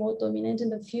going to be more dominant in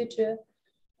the future.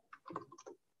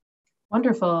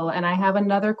 Wonderful. And I have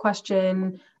another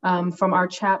question from our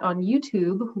chat on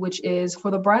YouTube, which is,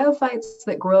 for the bryophytes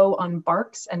that grow on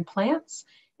barks and plants,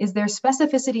 is there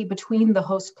specificity between the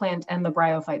host plant and the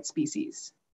bryophyte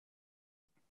species?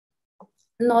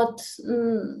 Not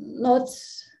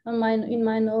in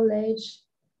my knowledge.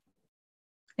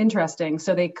 Interesting.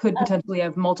 So they could potentially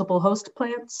have multiple host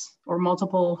plants or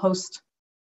multiple host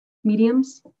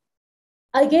mediums?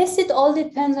 I guess it all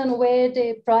depends on where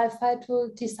the bryophyte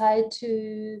will decide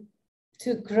to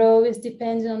grow. Is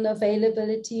depending on the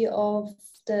availability of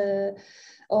the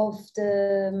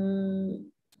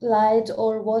light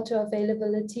or water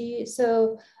availability.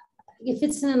 So if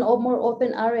it's in a more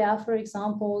open area, for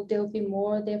example, there will be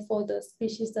more, therefore, the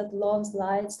species that loves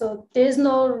light. So there's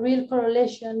no real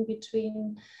correlation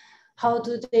between how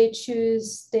do they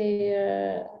choose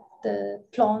the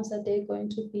plants that they're going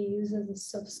to be using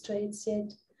as substrates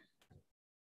yet.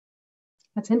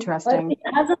 That's interesting. But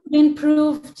it hasn't been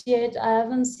proved yet. I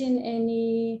haven't seen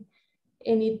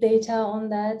any data on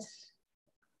that.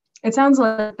 It sounds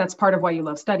like that's part of why you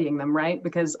love studying them, right?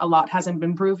 Because a lot hasn't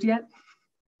been proved yet.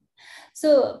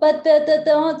 So, but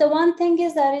the one thing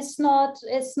is that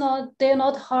they're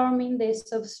not harming their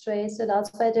substrate. So that's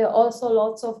why there are also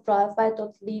lots of bryophyte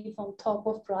that live on top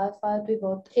of bryophyte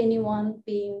without anyone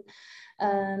being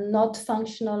not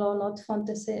functional or not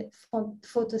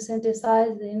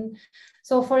photosynthesizing.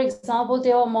 So, for example,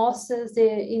 there are mosses.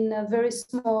 They're in a very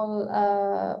small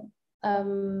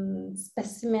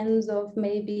specimens of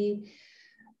maybe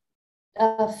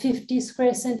 50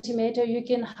 square centimeter. You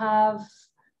can have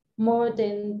more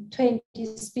than 20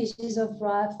 species of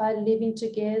bryophyte living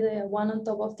together, one on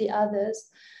top of the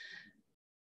others.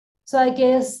 So I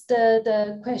guess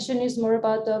the question is more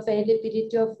about the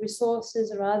availability of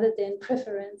resources rather than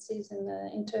preferences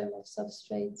in terms of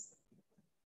substrates.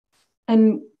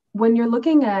 And when you're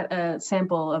looking at a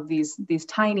sample of these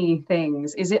tiny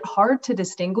things, is it hard to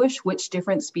distinguish which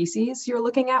different species you're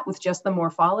looking at with just the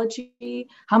morphology?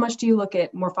 How much do you look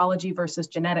at morphology versus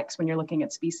genetics when you're looking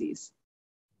at species?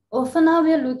 For now,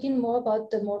 we are looking more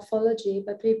about the morphology,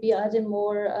 but we'll be adding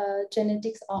more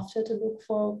genetics after to look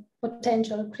for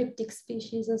potential cryptic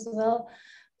species as well.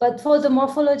 But for the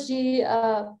morphology,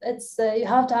 it's you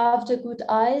have to have the good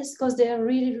eyes because they are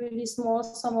really, really small,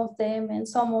 some of them, and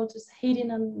some are just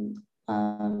hidden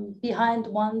behind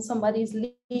somebody's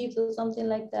leaves or something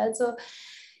like that. So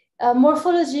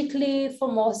morphologically, for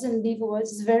moss and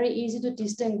liverworts, it's very easy to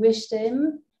distinguish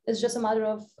them. It's just a matter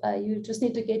of you just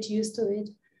need to get used to it.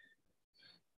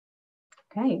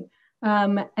 Okay.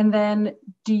 And then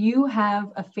do you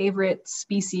have a favorite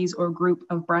species or group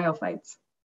of bryophytes?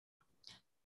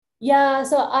 Yeah,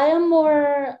 so I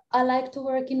like to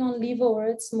work on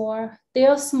liverworts more. They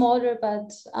are smaller, but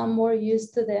I'm more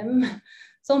used to them.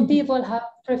 Some people have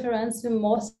preference with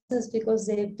mosses because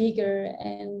they're bigger,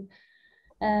 and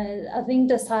I think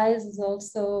the size is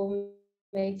also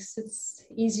makes it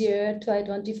easier to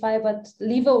identify, but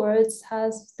liverworts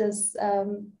has this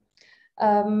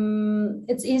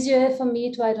it's easier for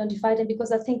me to identify them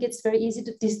because I think it's very easy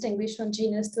to distinguish one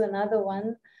genus to another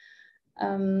one.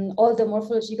 All the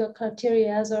morphological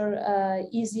criteria are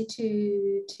easy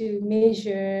to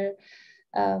measure.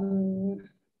 And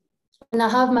I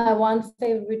have my one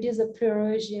favorite is a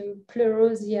Pleurosia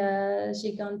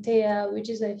gigantea, which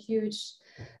is a huge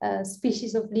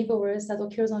species of liverworts that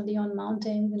occurs only on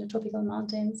mountains, in the tropical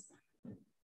mountains.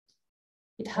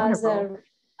 It has Wonderful.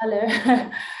 a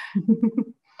color.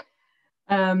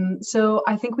 So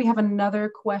I think we have another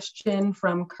question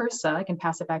from Kursa. I can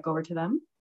pass it back over to them.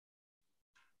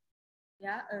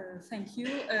 Yeah, thank you.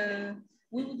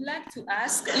 We would like to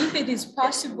ask if it is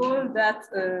possible that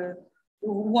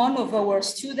one of our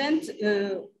students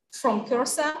from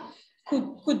Kursa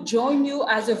could join you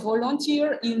as a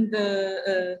volunteer in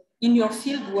the in your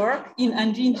field work in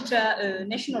Andrinja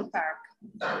National Park.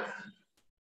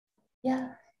 Yeah.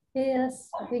 Yes,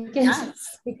 we can.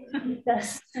 Nice.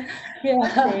 Yes. Yeah.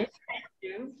 Okay. Thank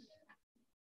you.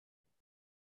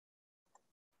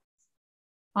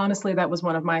 Honestly, that was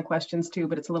one of my questions too,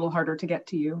 but it's a little harder to get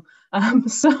to you.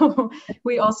 So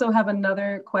we also have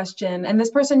another question, and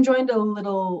this person joined a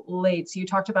little late, so you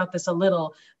talked about this a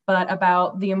little, but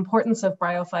about the importance of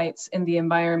bryophytes in the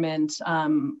environment.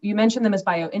 You mentioned them as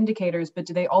bioindicators, but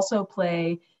do they also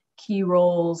play key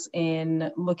roles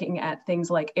in looking at things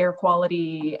like air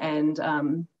quality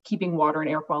and keeping water and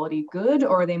air quality good,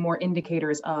 or are they more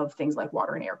indicators of things like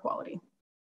water and air quality?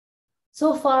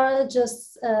 So far,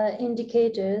 just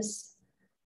indicators.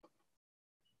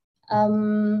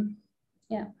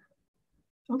 Yeah.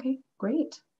 Okay,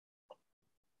 great.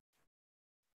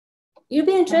 It'd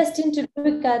be interesting to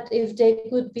look at if they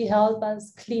could be helped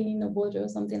as cleaning the water or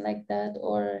something like that,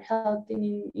 or helping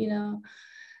in, you know,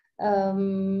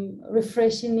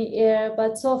 refreshing the air.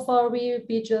 But so far, we would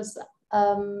be just,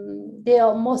 they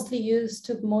are mostly used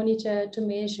to monitor, to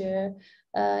measure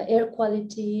air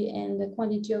quality and the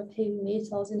quantity of heavy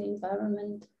metals in the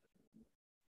environment.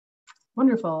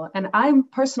 Wonderful. And I'm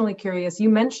personally curious, you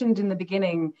mentioned in the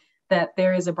beginning that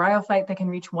there is a bryophyte that can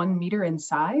reach 1 meter in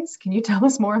size. Can you tell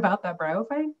us more about that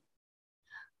bryophyte?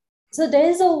 So there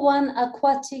is a one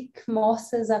aquatic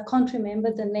mosses, I can't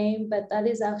remember the name, but that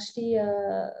is actually,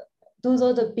 those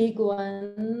are the big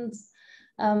ones.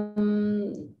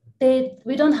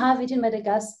 We don't have it in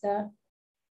Madagascar.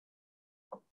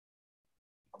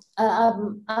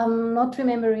 I'm not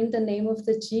remembering the name of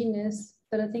the genus,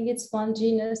 but I think it's one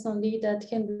genus only that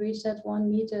can reach that 1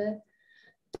 meter.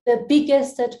 The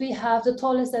biggest that we have, the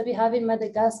tallest that we have in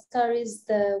Madagascar is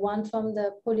the one from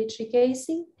the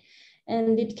Polytrichaceae,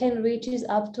 and it can reach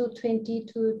up to 20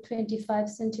 to 25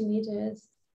 centimeters.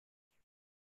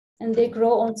 And they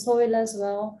grow on soil as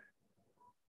well.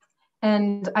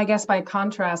 And I guess by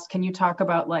contrast, can you talk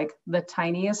about like the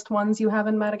tiniest ones you have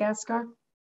in Madagascar?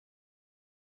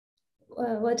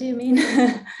 What do you mean?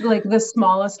 Like the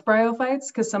smallest bryophytes,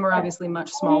 because some are obviously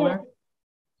much smaller.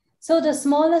 So the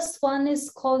smallest one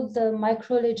is called the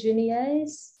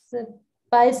Microlegunias.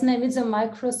 By its name, it's a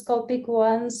microscopic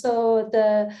one. So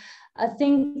I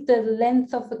think the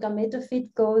length of a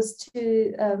gametophyte goes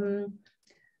to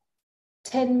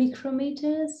 10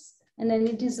 micrometers, and then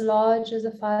it is large as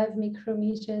a 5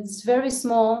 micrometers. It's very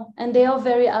small, and they are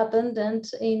very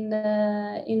abundant in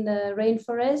the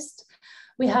rainforest.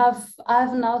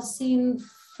 I've now seen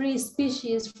 3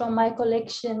 species from my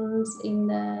collections in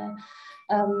the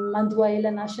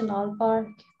Manduaila National Park.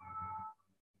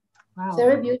 Wow.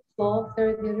 Very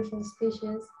beautiful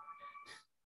species.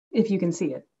 If you can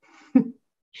see it.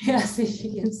 Yes, if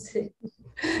you can see.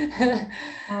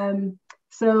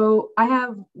 So I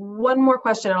have one more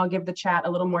question, and I'll give the chat a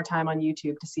little more time on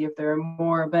YouTube to see if there are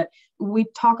more, but we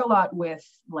talk a lot with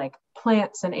like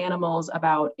plants and animals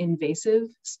about invasive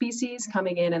species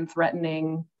coming in and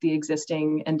threatening the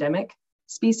existing endemic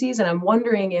species. And I'm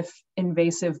wondering if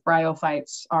invasive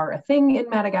bryophytes are a thing in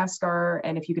Madagascar,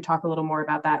 and if you could talk a little more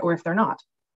about that, or if they're not.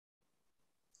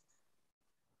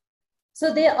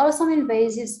 So there are some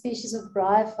invasive species of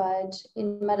bryophyte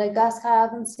in Madagascar. I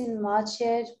haven't seen much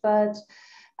yet, but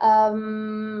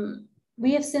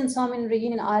we have seen some in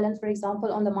Reunion Island, for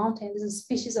example, on the mountain. There's a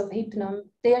species of hypnum.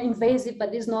 They are invasive,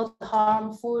 but it's not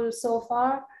harmful so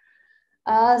far.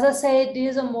 As I said, there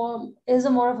is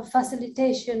more of a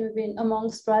facilitation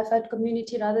amongst bryophyte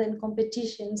community rather than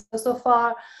competition. So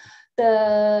far,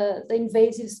 the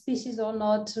invasive species are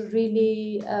not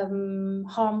really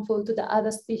harmful to the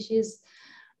other species,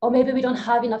 or maybe we don't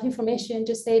have enough information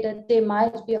to say that they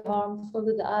might be harmful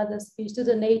to the other species, to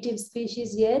the native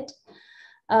species yet.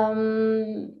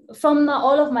 From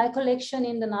all of my collection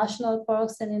in the national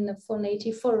parks and in the for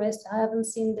native forest, I haven't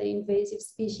seen the invasive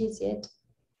species yet.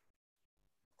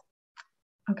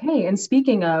 Okay, and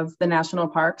speaking of the national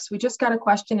parks, we just got a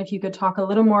question if you could talk a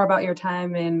little more about your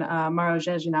time in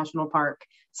Malagasy National Park,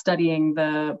 studying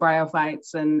the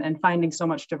bryophytes and finding so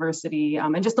much diversity,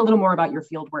 and just a little more about your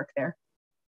field work there.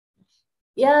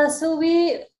 Yeah, so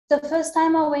the first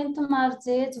time I went to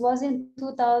Marseille was in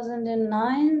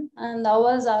 2009, and that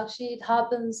was actually, it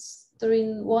happens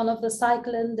during one of the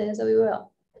cyclone days. So we were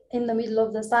in the middle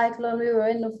of the cyclone. We were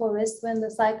in the forest when the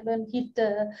cyclone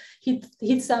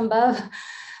hit Samba.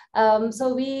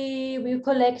 So we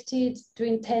collected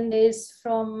during 10 days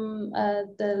from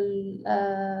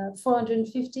the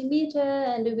 450 meter,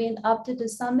 and we went up to the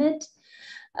summit.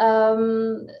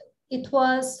 It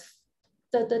was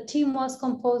the team was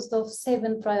composed of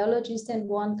 7 biologists and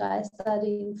 1 guy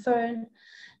studying fern.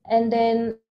 And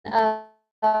then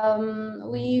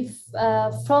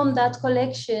from that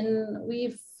collection,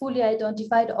 we've fully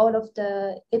identified all of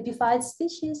the epiphyte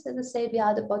species. As I said, we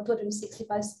had about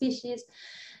 265 species.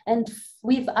 And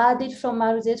we've added from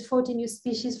Marseille 40 new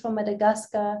species from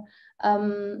Madagascar.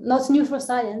 Not new for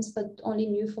science, but only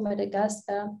new for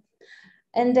Madagascar.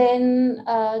 And then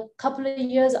a couple of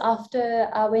years after,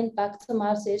 I went back to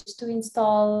Marseille to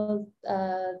install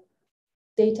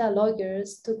data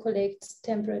loggers to collect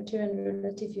temperature and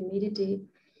relative humidity.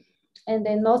 And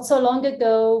then not so long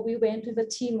ago, we went with a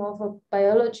team of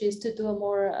biologists to do a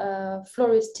more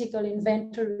floristical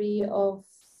inventory of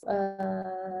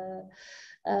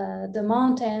the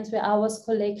mountains, where I was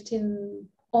collecting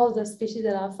all the species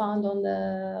that I found on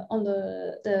the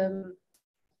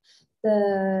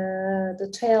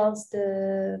trails,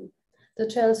 the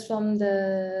trails from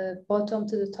the bottom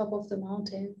to the top of the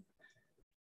mountain.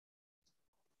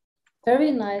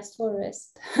 Very nice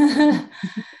forest.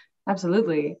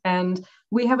 Absolutely. And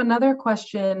we have another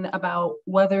question about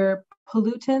whether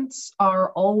pollutants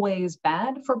are always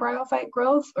bad for bryophyte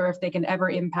growth, or if they can ever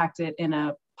impact it in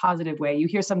a positive way. You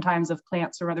hear sometimes of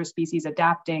plants or other species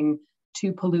adapting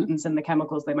to pollutants and the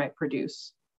chemicals they might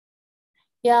produce.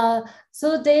 Yeah,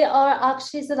 so they are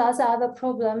actually, so that's the other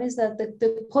problem, is that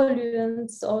the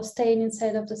pollutants are staying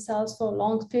inside of the cells for a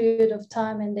long period of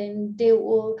time, and then they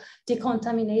will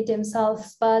decontaminate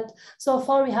themselves. But so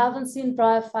far, we haven't seen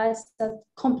bryophytes that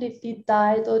completely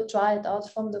died or dried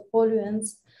out from the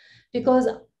pollutants, because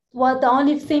the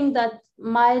only thing that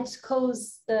might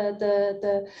cause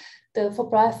the for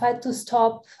bryophyte to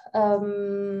stop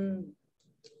to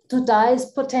die is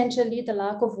potentially the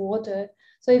lack of water.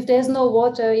 So if there's no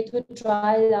water, it will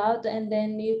dry out and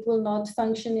then it will not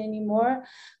function anymore.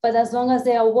 But as long as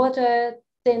there are water,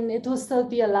 then it will still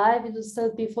be alive, it will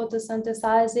still be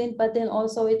photosynthesizing, but then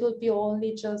also it will be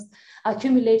only just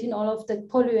accumulating all of the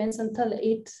pollutants until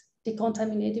it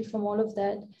decontaminated from all of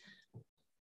that.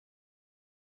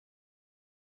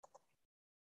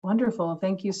 Wonderful,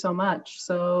 thank you so much.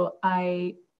 So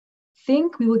I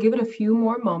think we will give it a few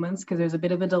more moments because there's a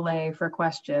bit of a delay for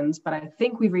questions, but I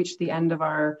think we've reached the end of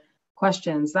our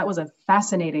questions. That was a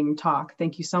fascinating talk.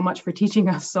 Thank you so much for teaching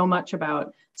us so much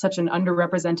about such an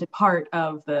underrepresented part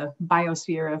of the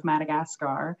biosphere of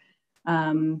Madagascar.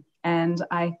 And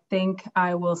I think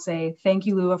I will say thank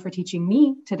you, Lua, for teaching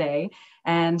me today.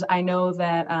 And I know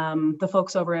that the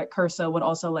folks over at CURSA would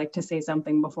also like to say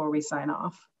something before we sign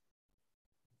off.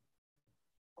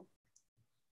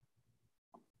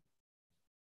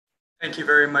 Thank you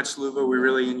very much, Luva. We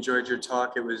really enjoyed your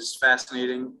talk. It was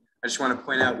fascinating. I just want to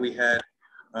point out we had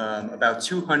about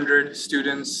 200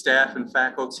 students, staff, and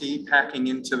faculty packing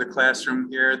into the classroom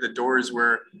here. The doors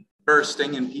were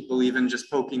bursting and people even just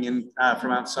poking in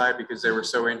from outside because they were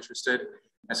so interested.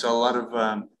 I saw a lot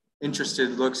of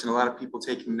interested looks and a lot of people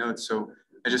taking notes. So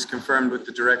I just confirmed with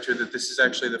the director that this is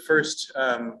actually the first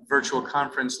virtual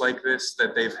conference like this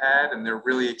that they've had, and they're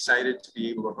really excited to be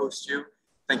able to host you.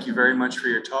 Thank you very much for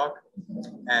your talk.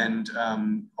 And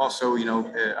also, you know,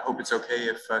 I hope it's okay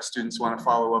if students want to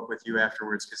follow up with you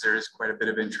afterwards, because there is quite a bit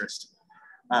of interest.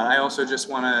 I also just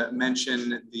want to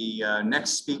mention the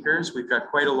next speakers. We've got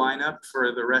quite a lineup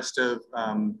for the rest of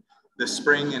the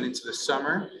spring and into the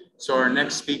summer. So our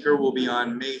next speaker will be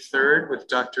on May 3rd with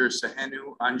Dr.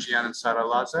 Sahenu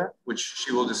Anjianansaralaza, which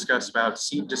she will discuss about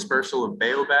seed dispersal of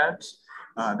baobabs.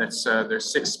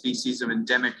 There's 6 species of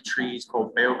endemic trees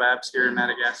called baobabs here in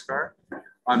Madagascar.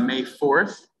 On May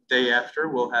 4th, day after,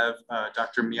 we'll have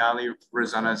Dr. Miali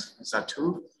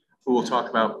Rizanazatu, who will talk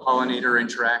about pollinator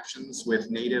interactions with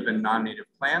native and non-native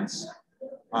plants.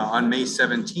 On May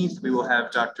 17th, we will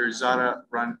have Dr. Zara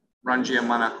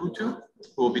Rangiamanahutu,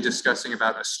 who will be discussing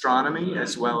about astronomy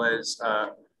as well as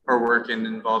her work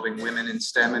involving women in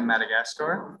STEM in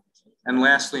Madagascar. And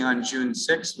lastly, on June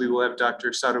 6th, we will have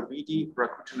Dr. Sarubidi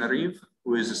Rakutunariv,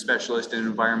 who is a specialist in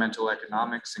environmental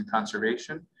economics and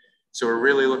conservation. So we're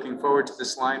really looking forward to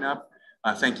this lineup.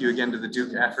 Thank you again to the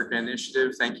Duke Africa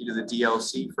Initiative. Thank you to the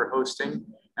DLC for hosting.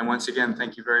 And once again,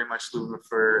 thank you very much, Lova,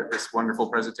 for this wonderful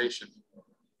presentation.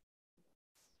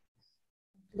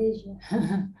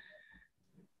 Pleasure.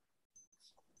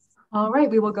 All right,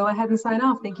 we will go ahead and sign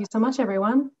off. Thank you so much,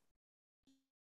 everyone.